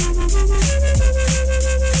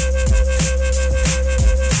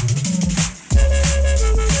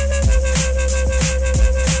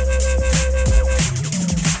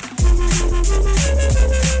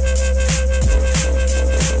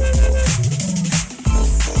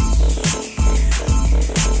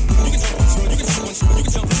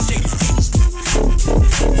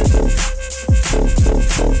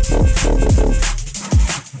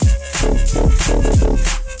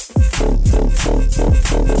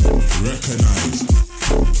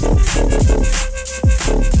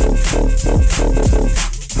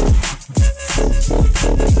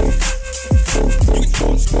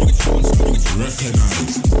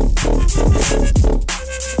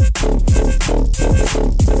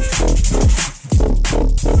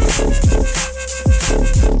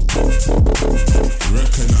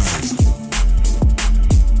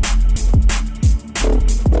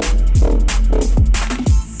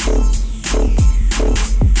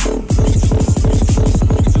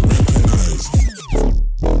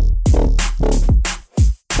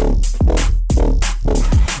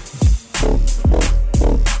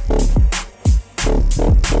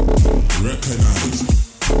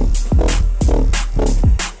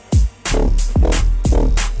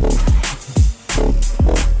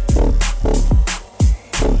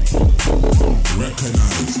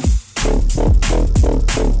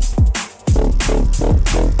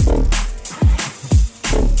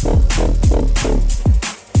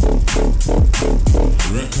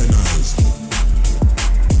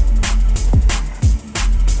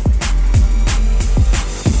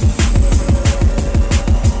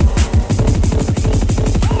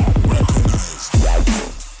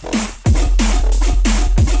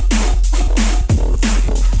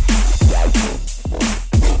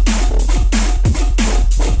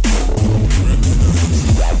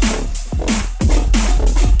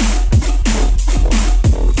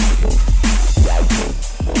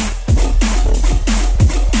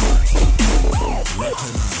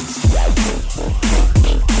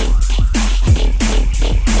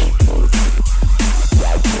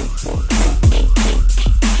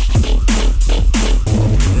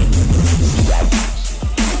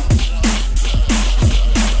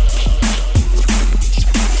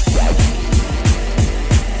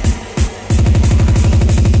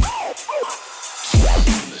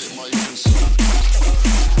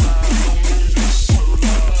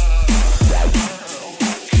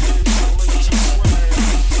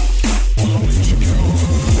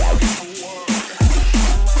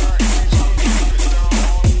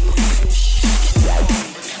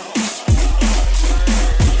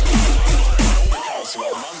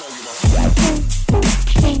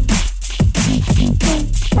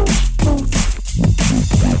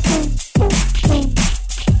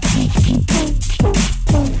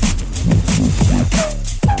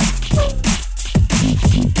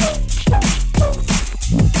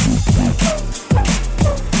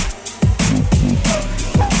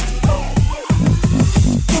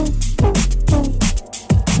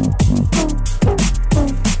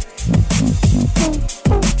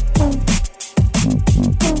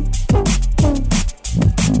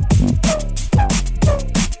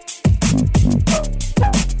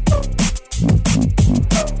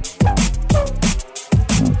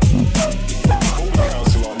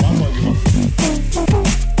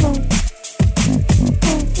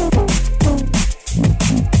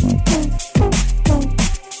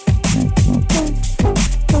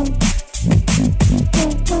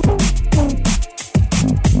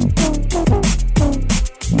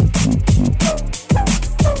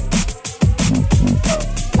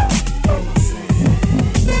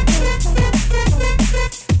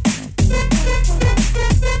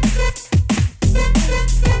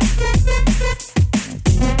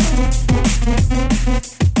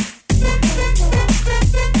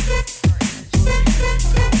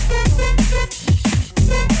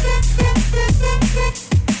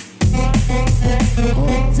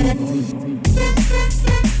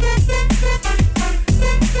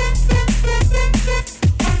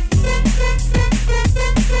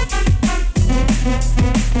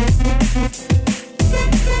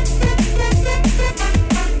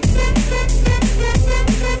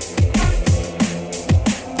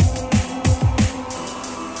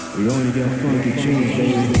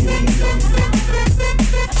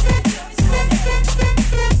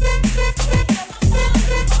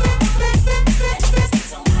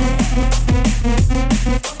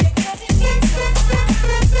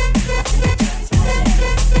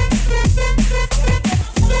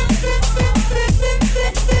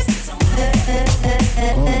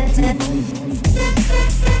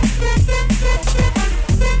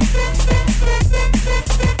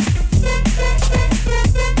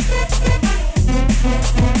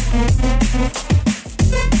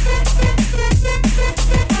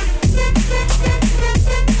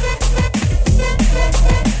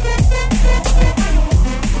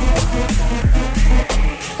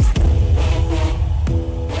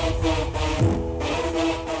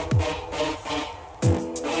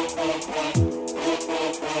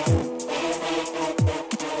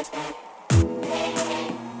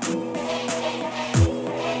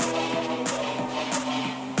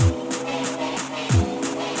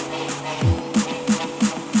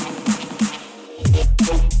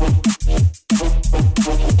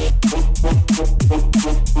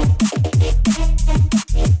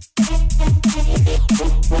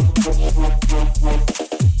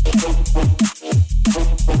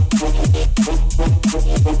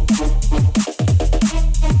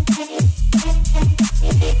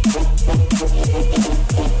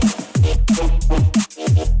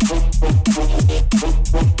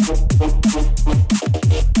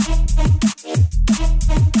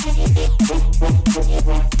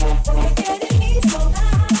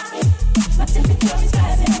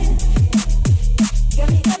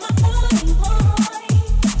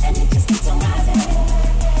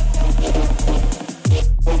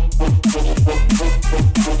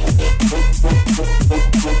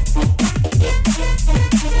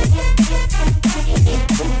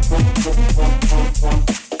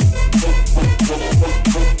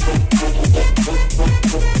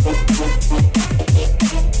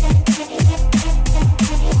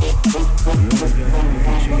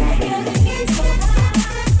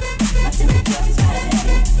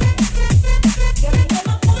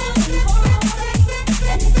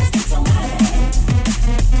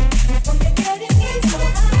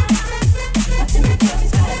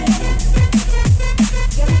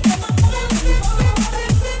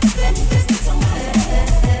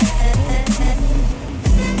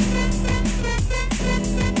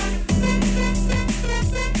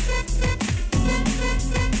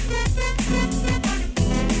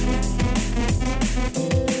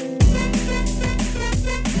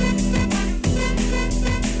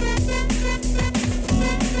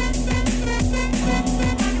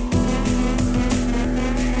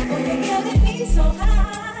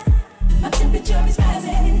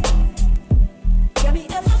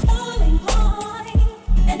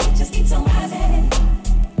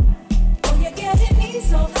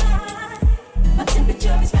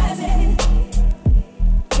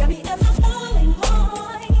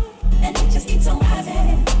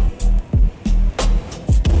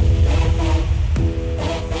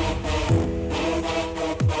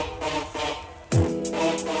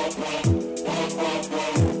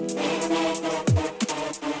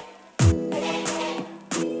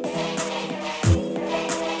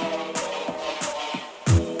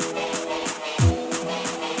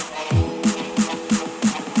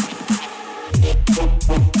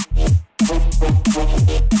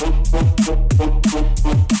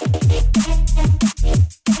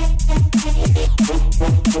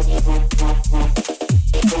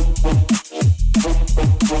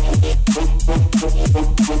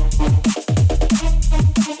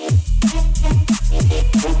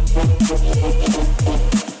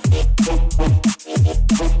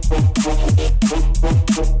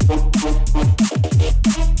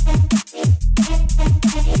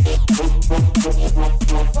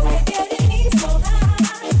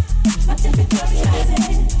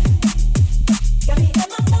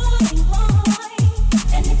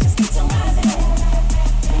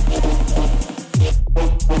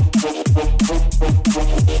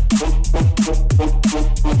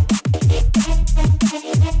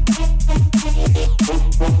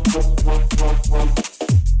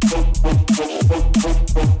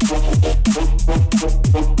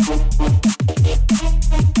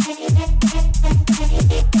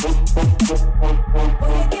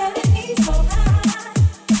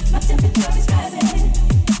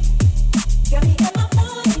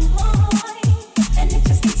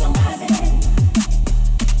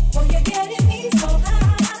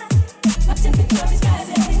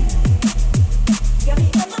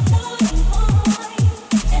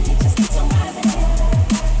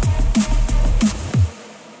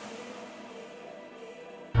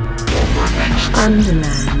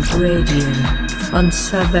 Radio on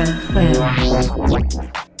Sub FM.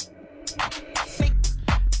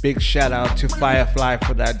 Big shout out to Firefly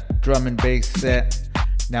for that drum and bass set.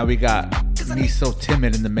 Now we got Me So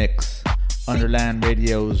Timid in the mix. Underland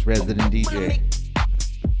Radio's resident DJ.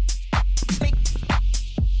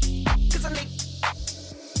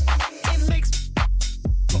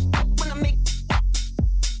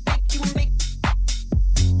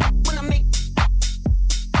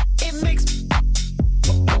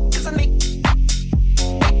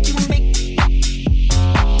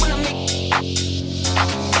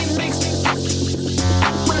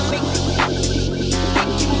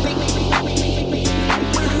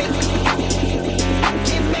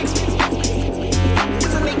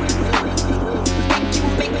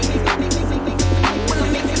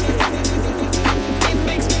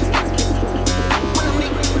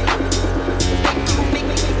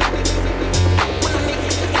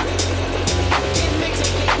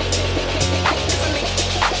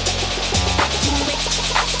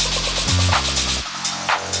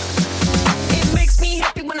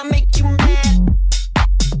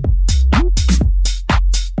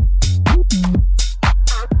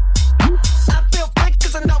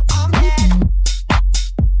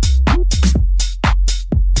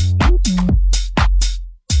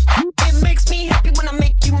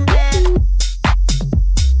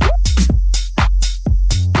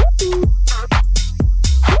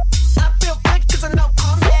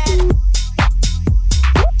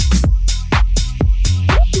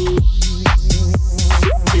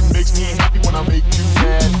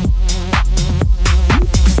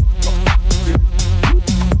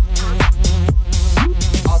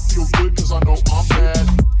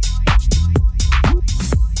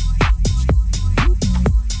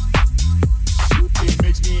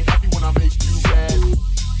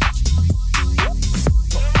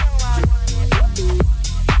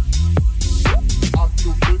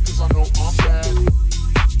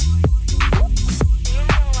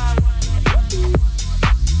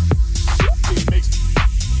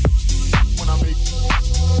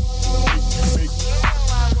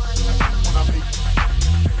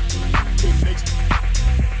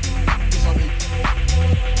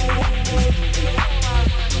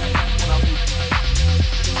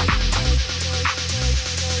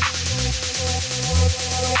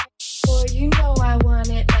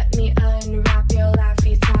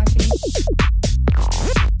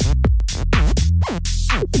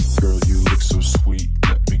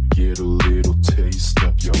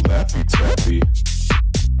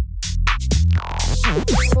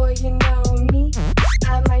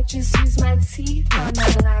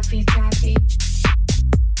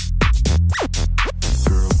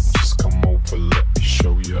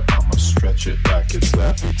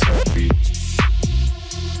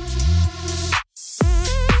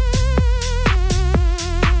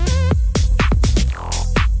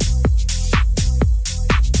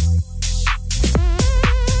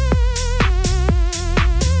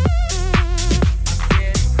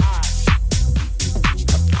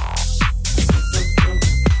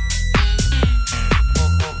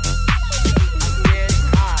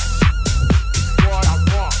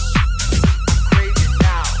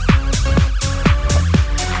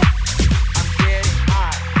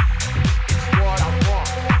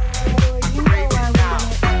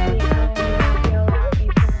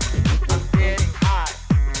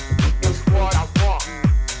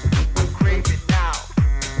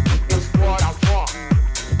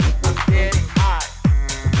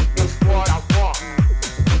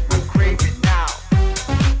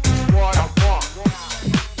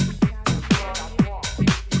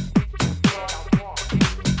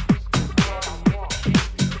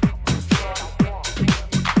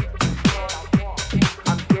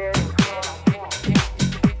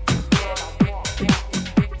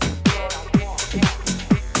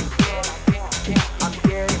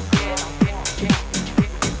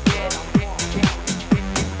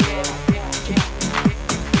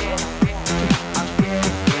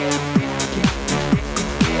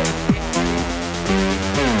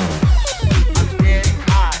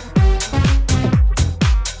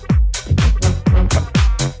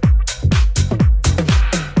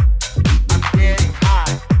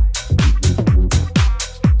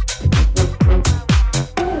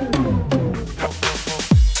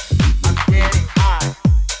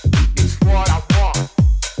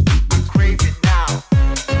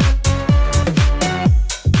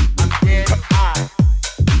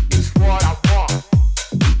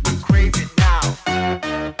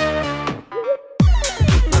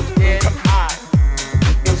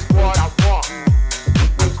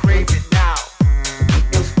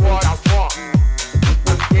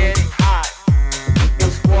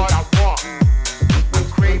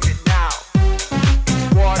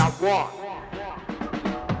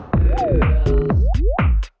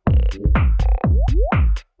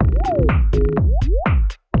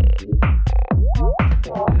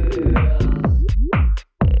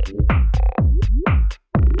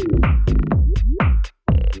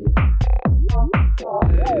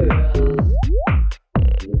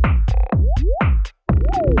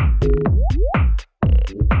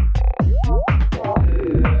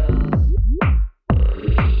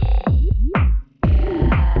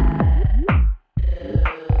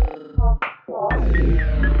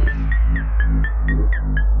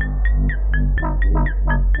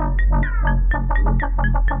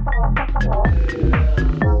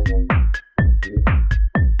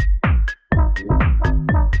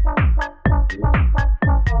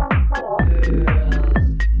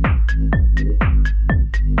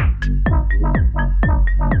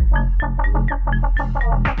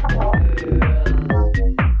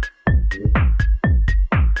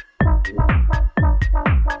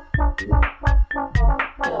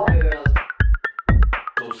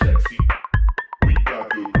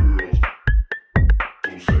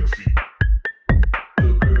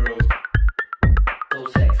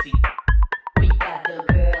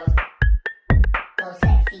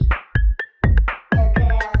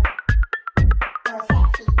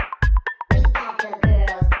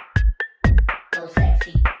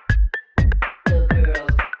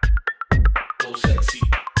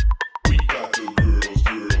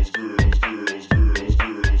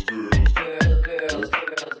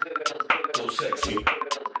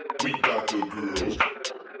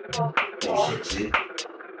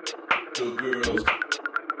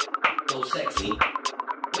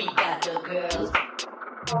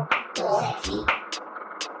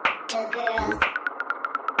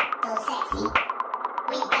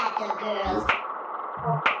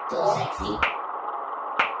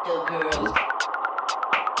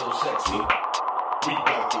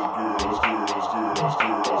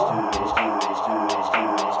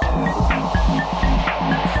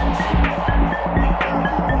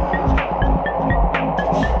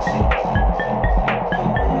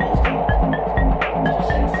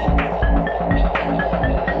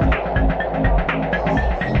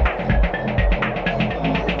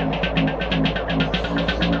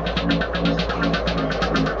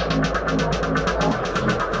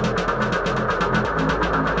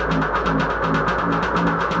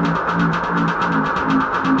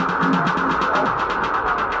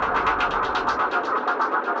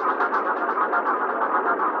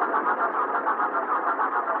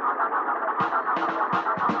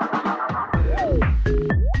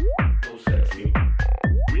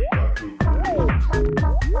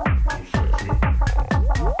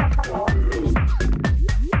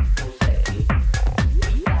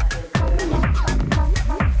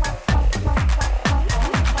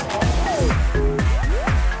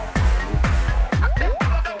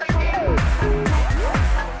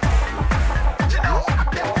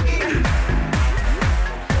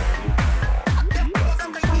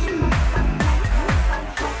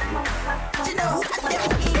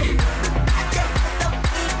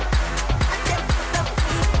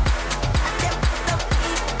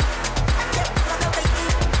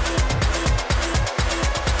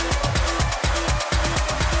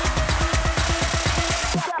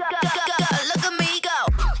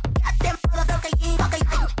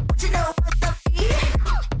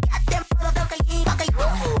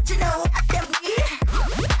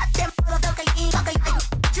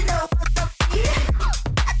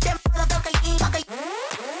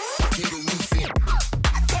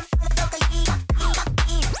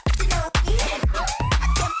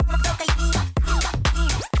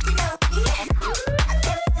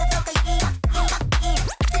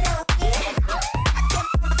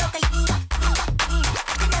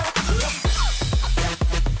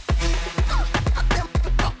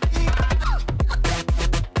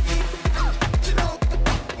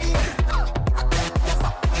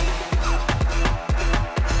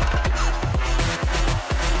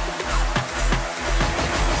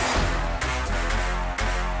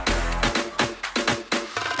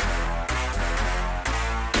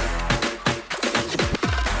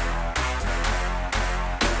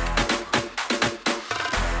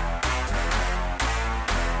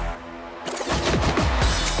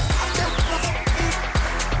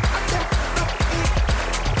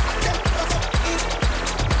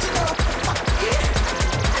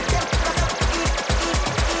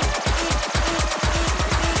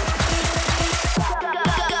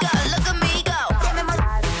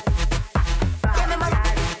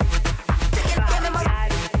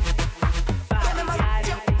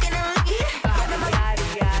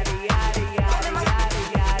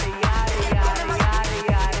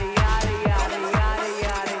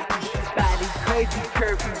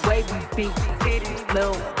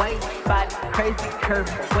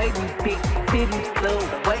 curvy, wavy, big titties, little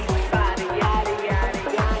waist. Body, yada, yada,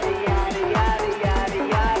 yada, yada, yada, yada,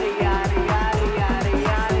 yada, yada, yada, yada,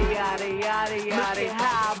 yada, yada, yada.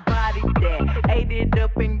 How I bodied that, ate it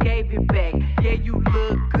up and gave it back. Yeah, you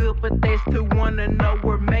look good, but they still wanna know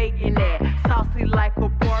we're making that. Saucy like a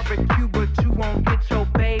barbecue, but you won't get your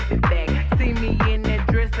baby back. See me in that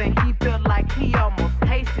dress and he felt like he almost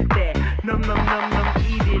tasted that. Num num num num,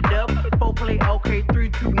 eat it up. 4 play, okay, 3,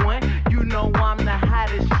 2, 1. You know I'm the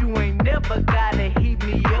hottest. You ain't never gotta heat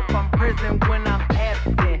me up. I'm present when I'm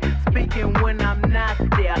absent, speaking when I'm not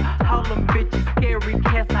there. Call them bitches scary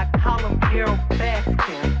cats. I call them Carol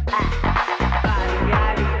Baskin. Body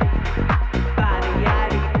yaddy, body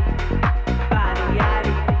yaddy, body yaddy, body yaddy,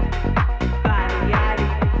 body yaddy,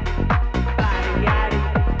 body yaddy,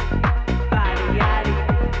 body yaddy,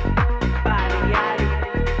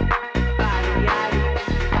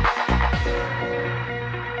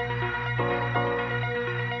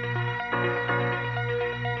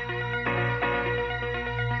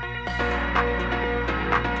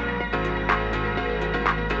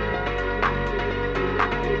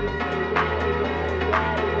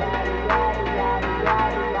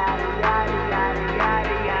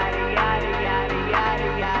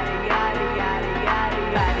 body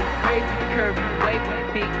yaddy. Crazy curvy, wavy,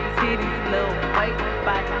 big titties, little waist.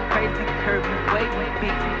 Body crazy curvy, wavy,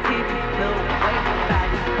 big titties, little waist.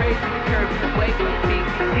 Body crazy curvy, wavy, big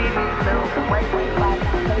titties, little waist. Body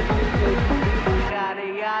crazy curvy, yada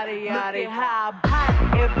yada yada. Look at how hot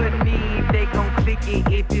ever need, they gon' click it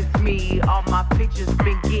if it's me. All my pictures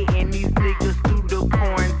been getting these niggas through the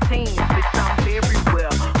quarantine. Bitch, I'm very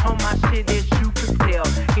well on my shit as you could tell.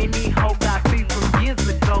 Any hoe got beef from years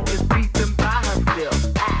ago is beefing by herself.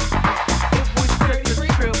 If we took a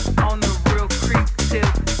trip on the real creep tip,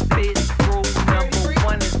 bitch, rule number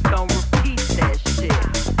 1 is gon' repeat that shit.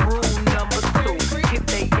 Rule number 2, if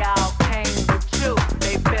they all came with you,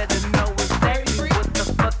 they better know exactly what the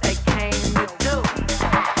fuck they came to do.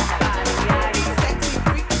 Body yaddy, sexy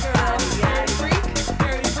freak girl, body yaddy,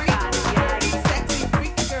 dirty freak, body yaddy, sexy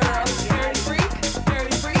freak girl, dirty freak,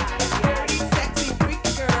 dirty freak, dirty sexy freak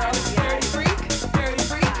girl, dirty freak, dirty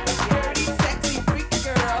freak, dirty sexy freak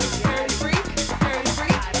girl, dirty freak, dirty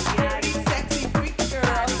freak, dirty sexy freak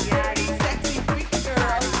girl, dirty sexy freak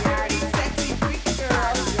girl, dirty sexy freak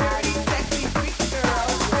girl, dirty sexy freak girl,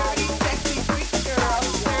 dirty sexy freak girl,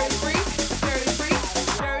 dirty freak, dirty freak,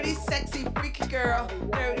 dirty sexy freak girl,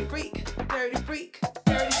 dirty freak, dirty freak, dirty freak,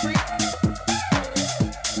 dirty freak,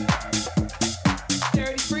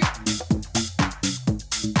 dirty freak, dirty freak,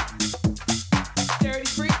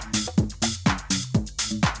 dirty freak,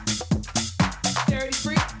 dirty freak, dirty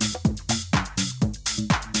freak,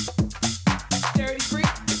 dirty freak.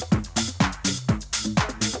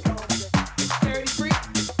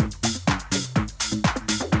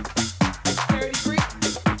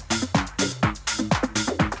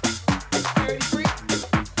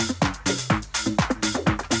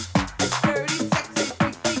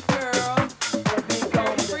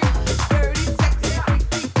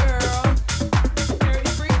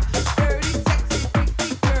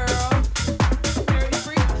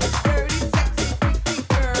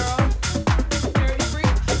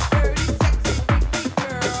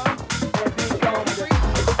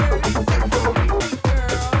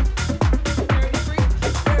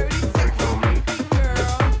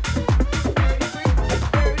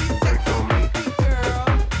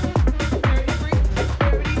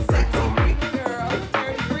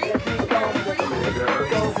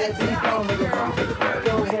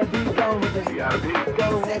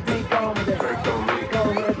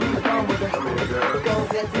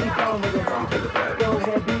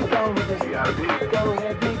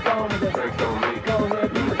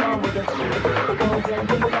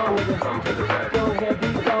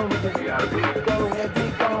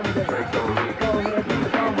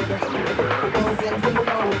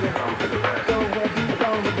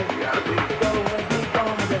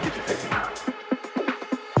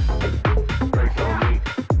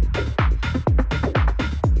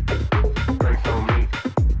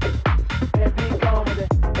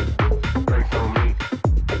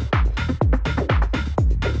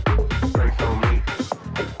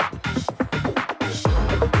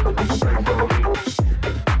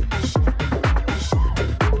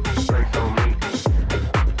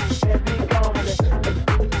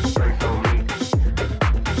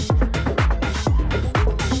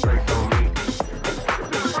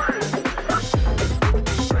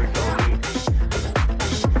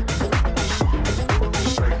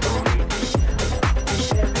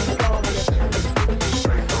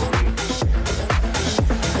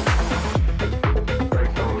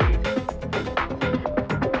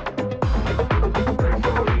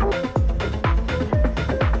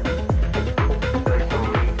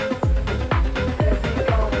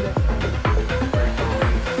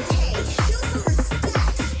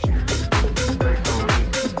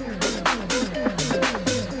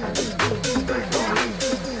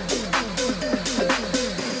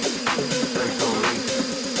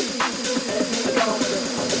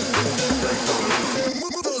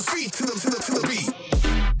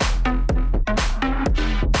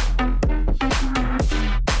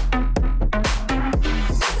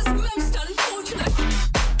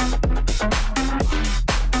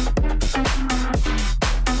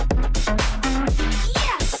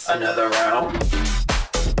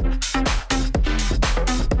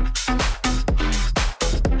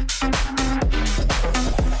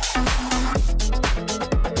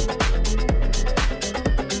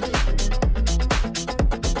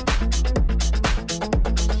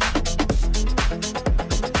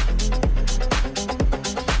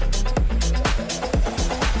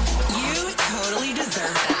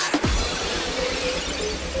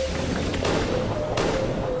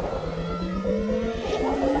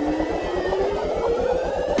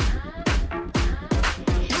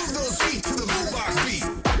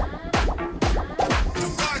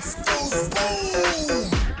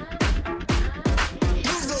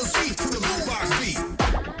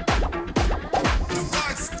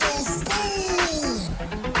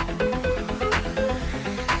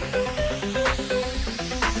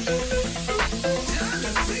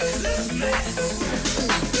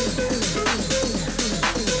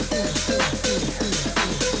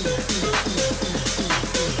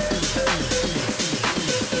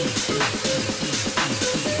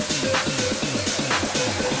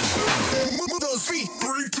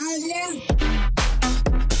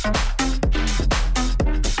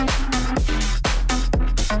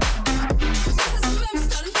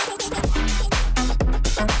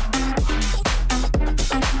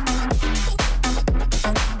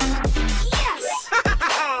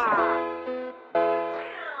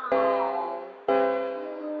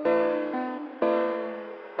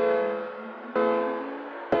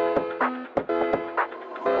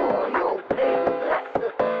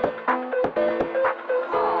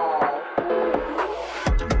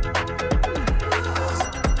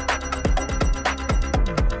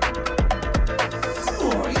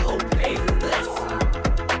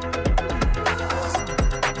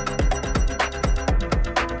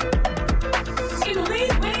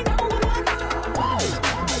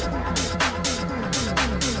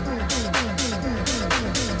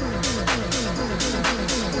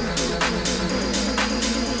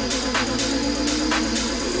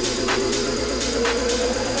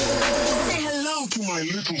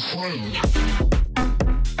 Well,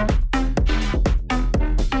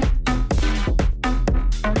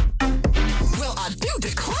 I do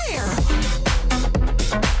declare.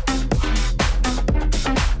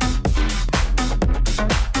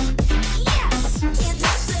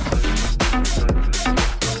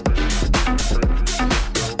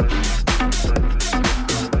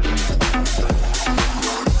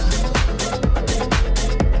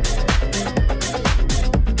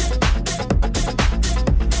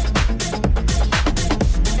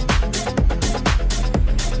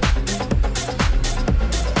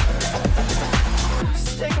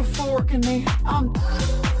 Stick a fork in me.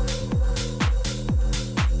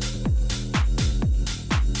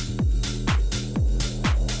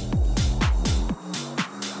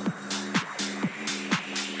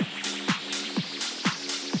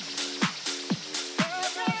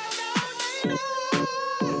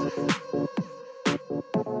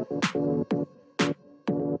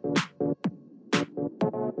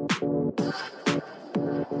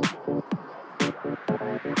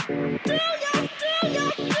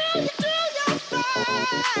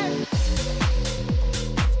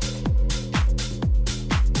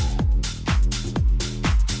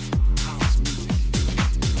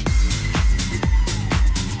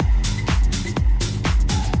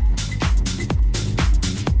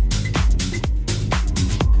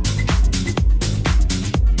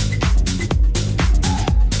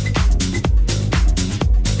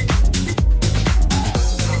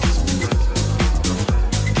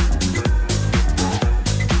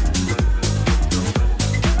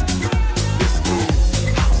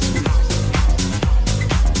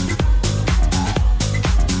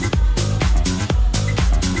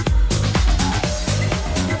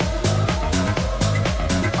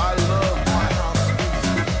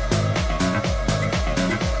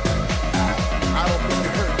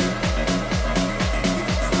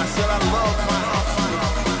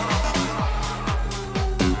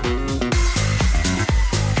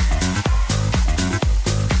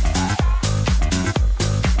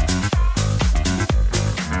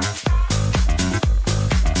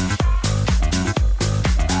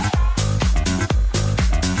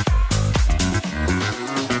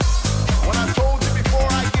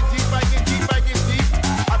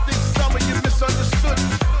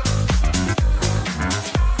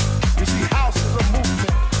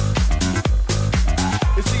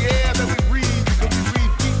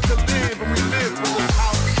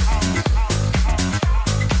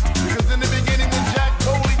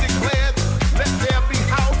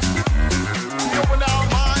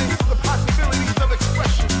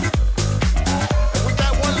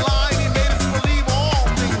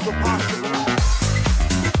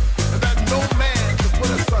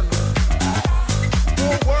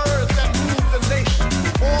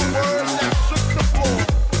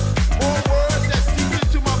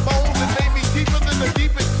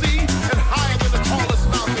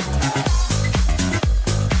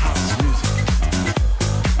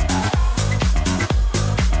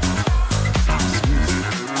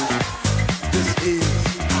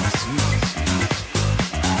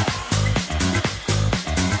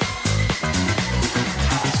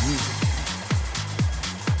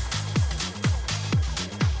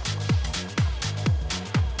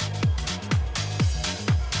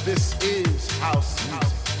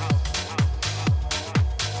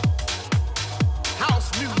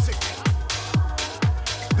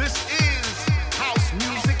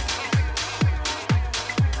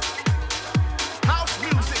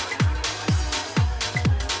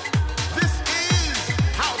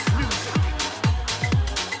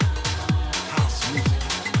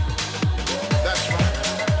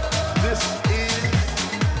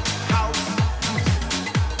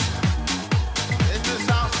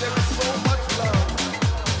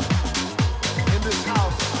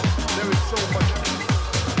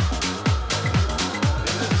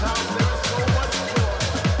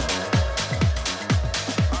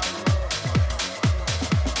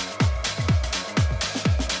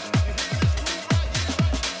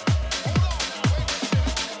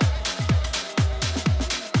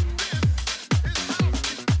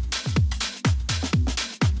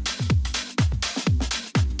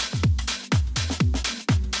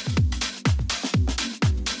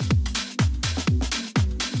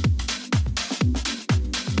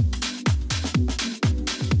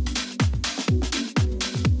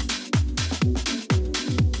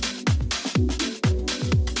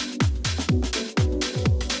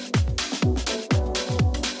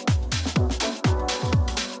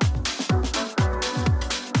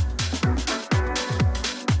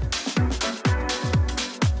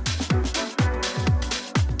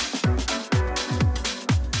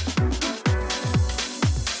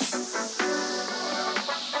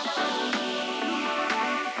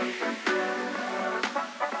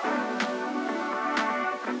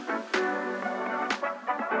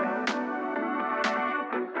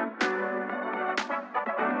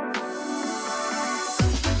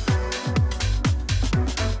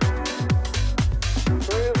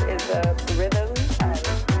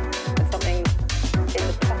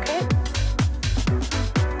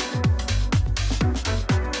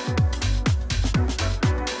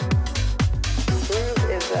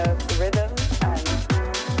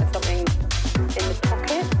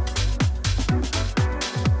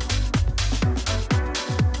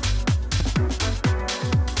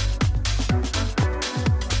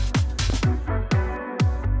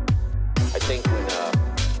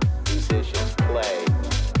 musicians play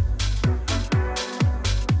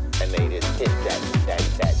and they just hit that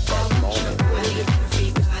moment where they just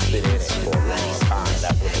sit in it for a long time.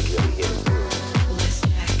 That's when they really hit it through.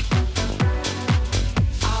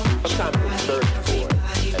 Sometimes we search for it,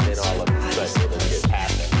 and then all of a sudden it'll just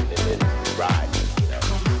happen, and then it's right, you know.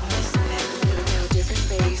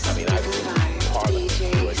 I mean, I've been part of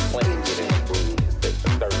it, playing it in the booth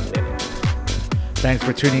for 30 minutes. Thanks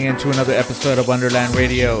for tuning in to another episode of Underland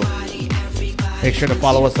Radio. Make sure to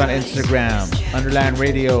follow us on Instagram, Underland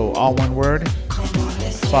Radio, all one word.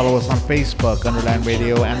 Follow us on Facebook, Underland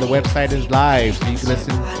Radio, and the website is live, so you can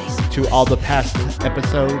listen to all the past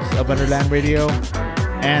episodes of Underland Radio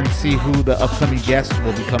and see who the upcoming guests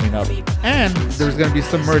will be coming up. And there's going to be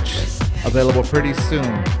some merch available pretty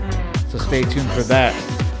soon, so stay tuned for that.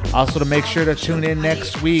 Also, to make sure to tune in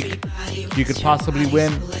next week, you could possibly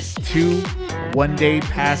win 2 one-day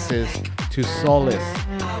passes to Solace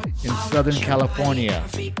in Southern California.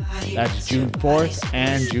 That's June 4th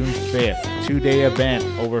and June 5th. 2-day event,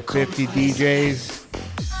 over 50 DJs,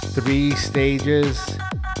 3 stages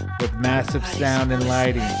with massive sound and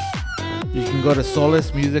lighting. You can go to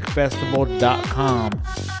solacemusicfestival.com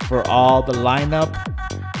for all the lineup,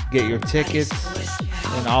 get your tickets,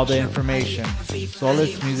 and all the information.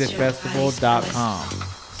 solacemusicfestival.com.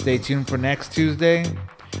 Stay tuned for next Tuesday.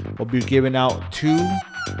 We'll be giving out 2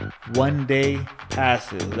 one-day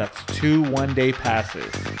passes. That's 2 one-day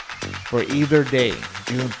passes for either day,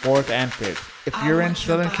 June 4th and 5th. If you're in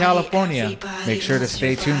Southern California, make sure to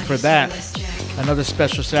stay tuned for that. Another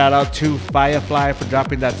special shout out to Firefly for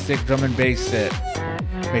dropping that sick drum and bass set.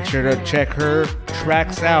 Make sure to check her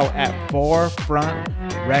tracks out at Forefront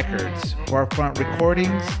Records, Forefront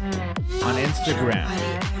Recordings on Instagram.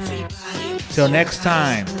 Till next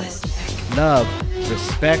time, love,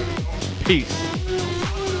 respect, peace.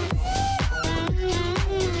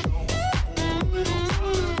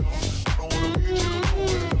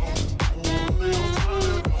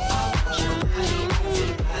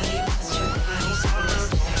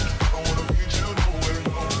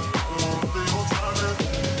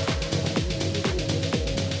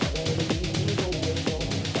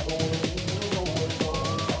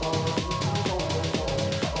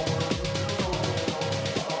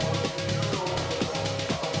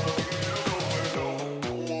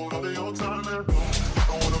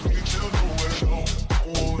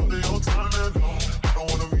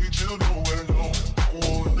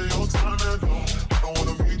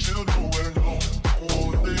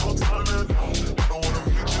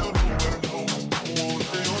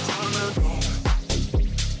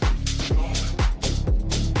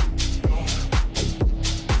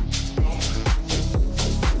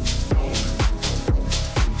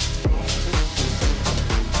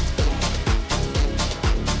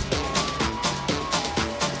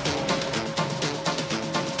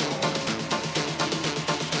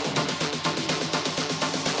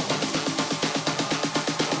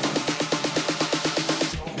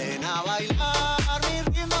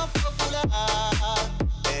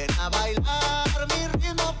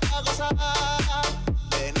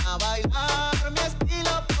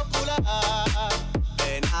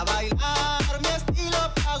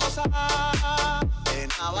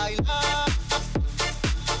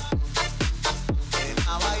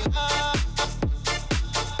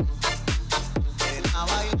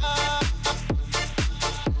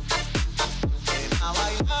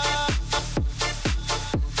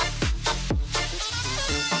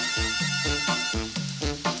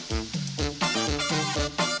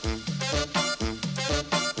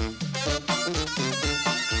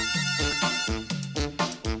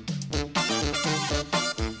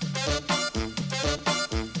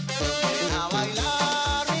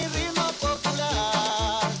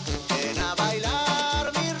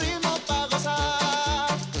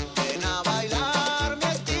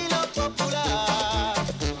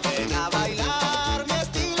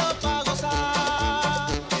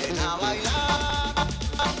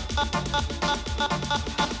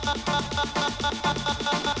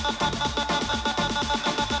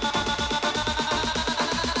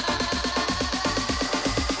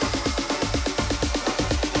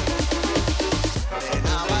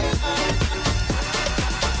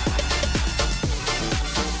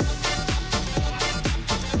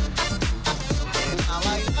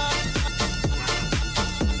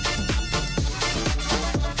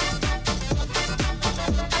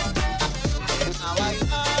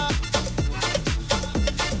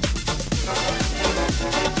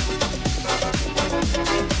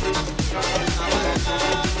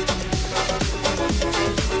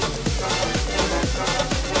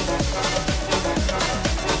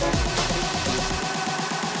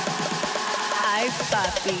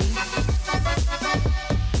 papi.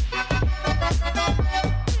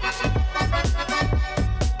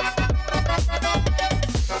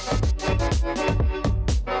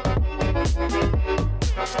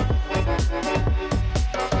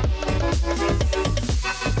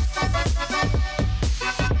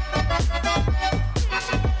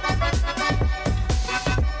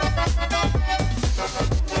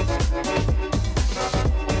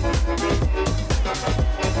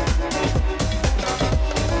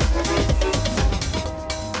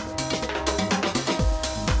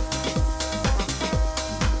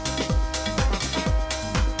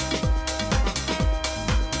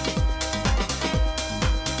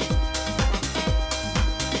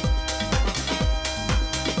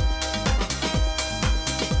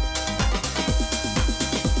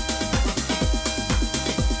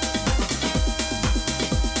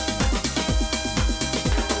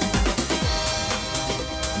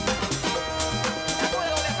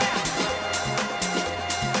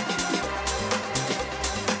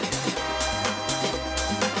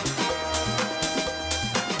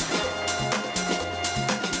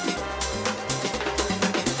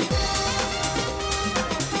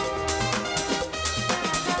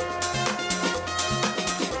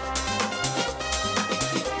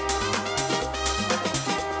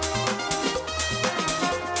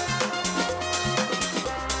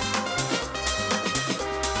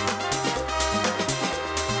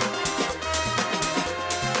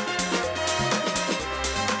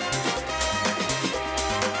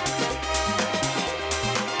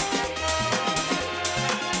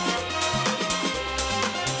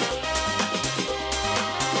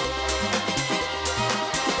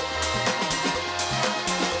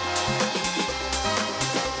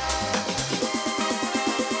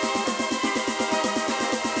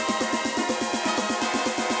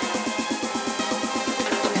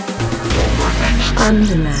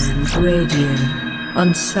 Underland Radio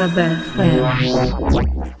on Sub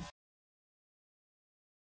FM.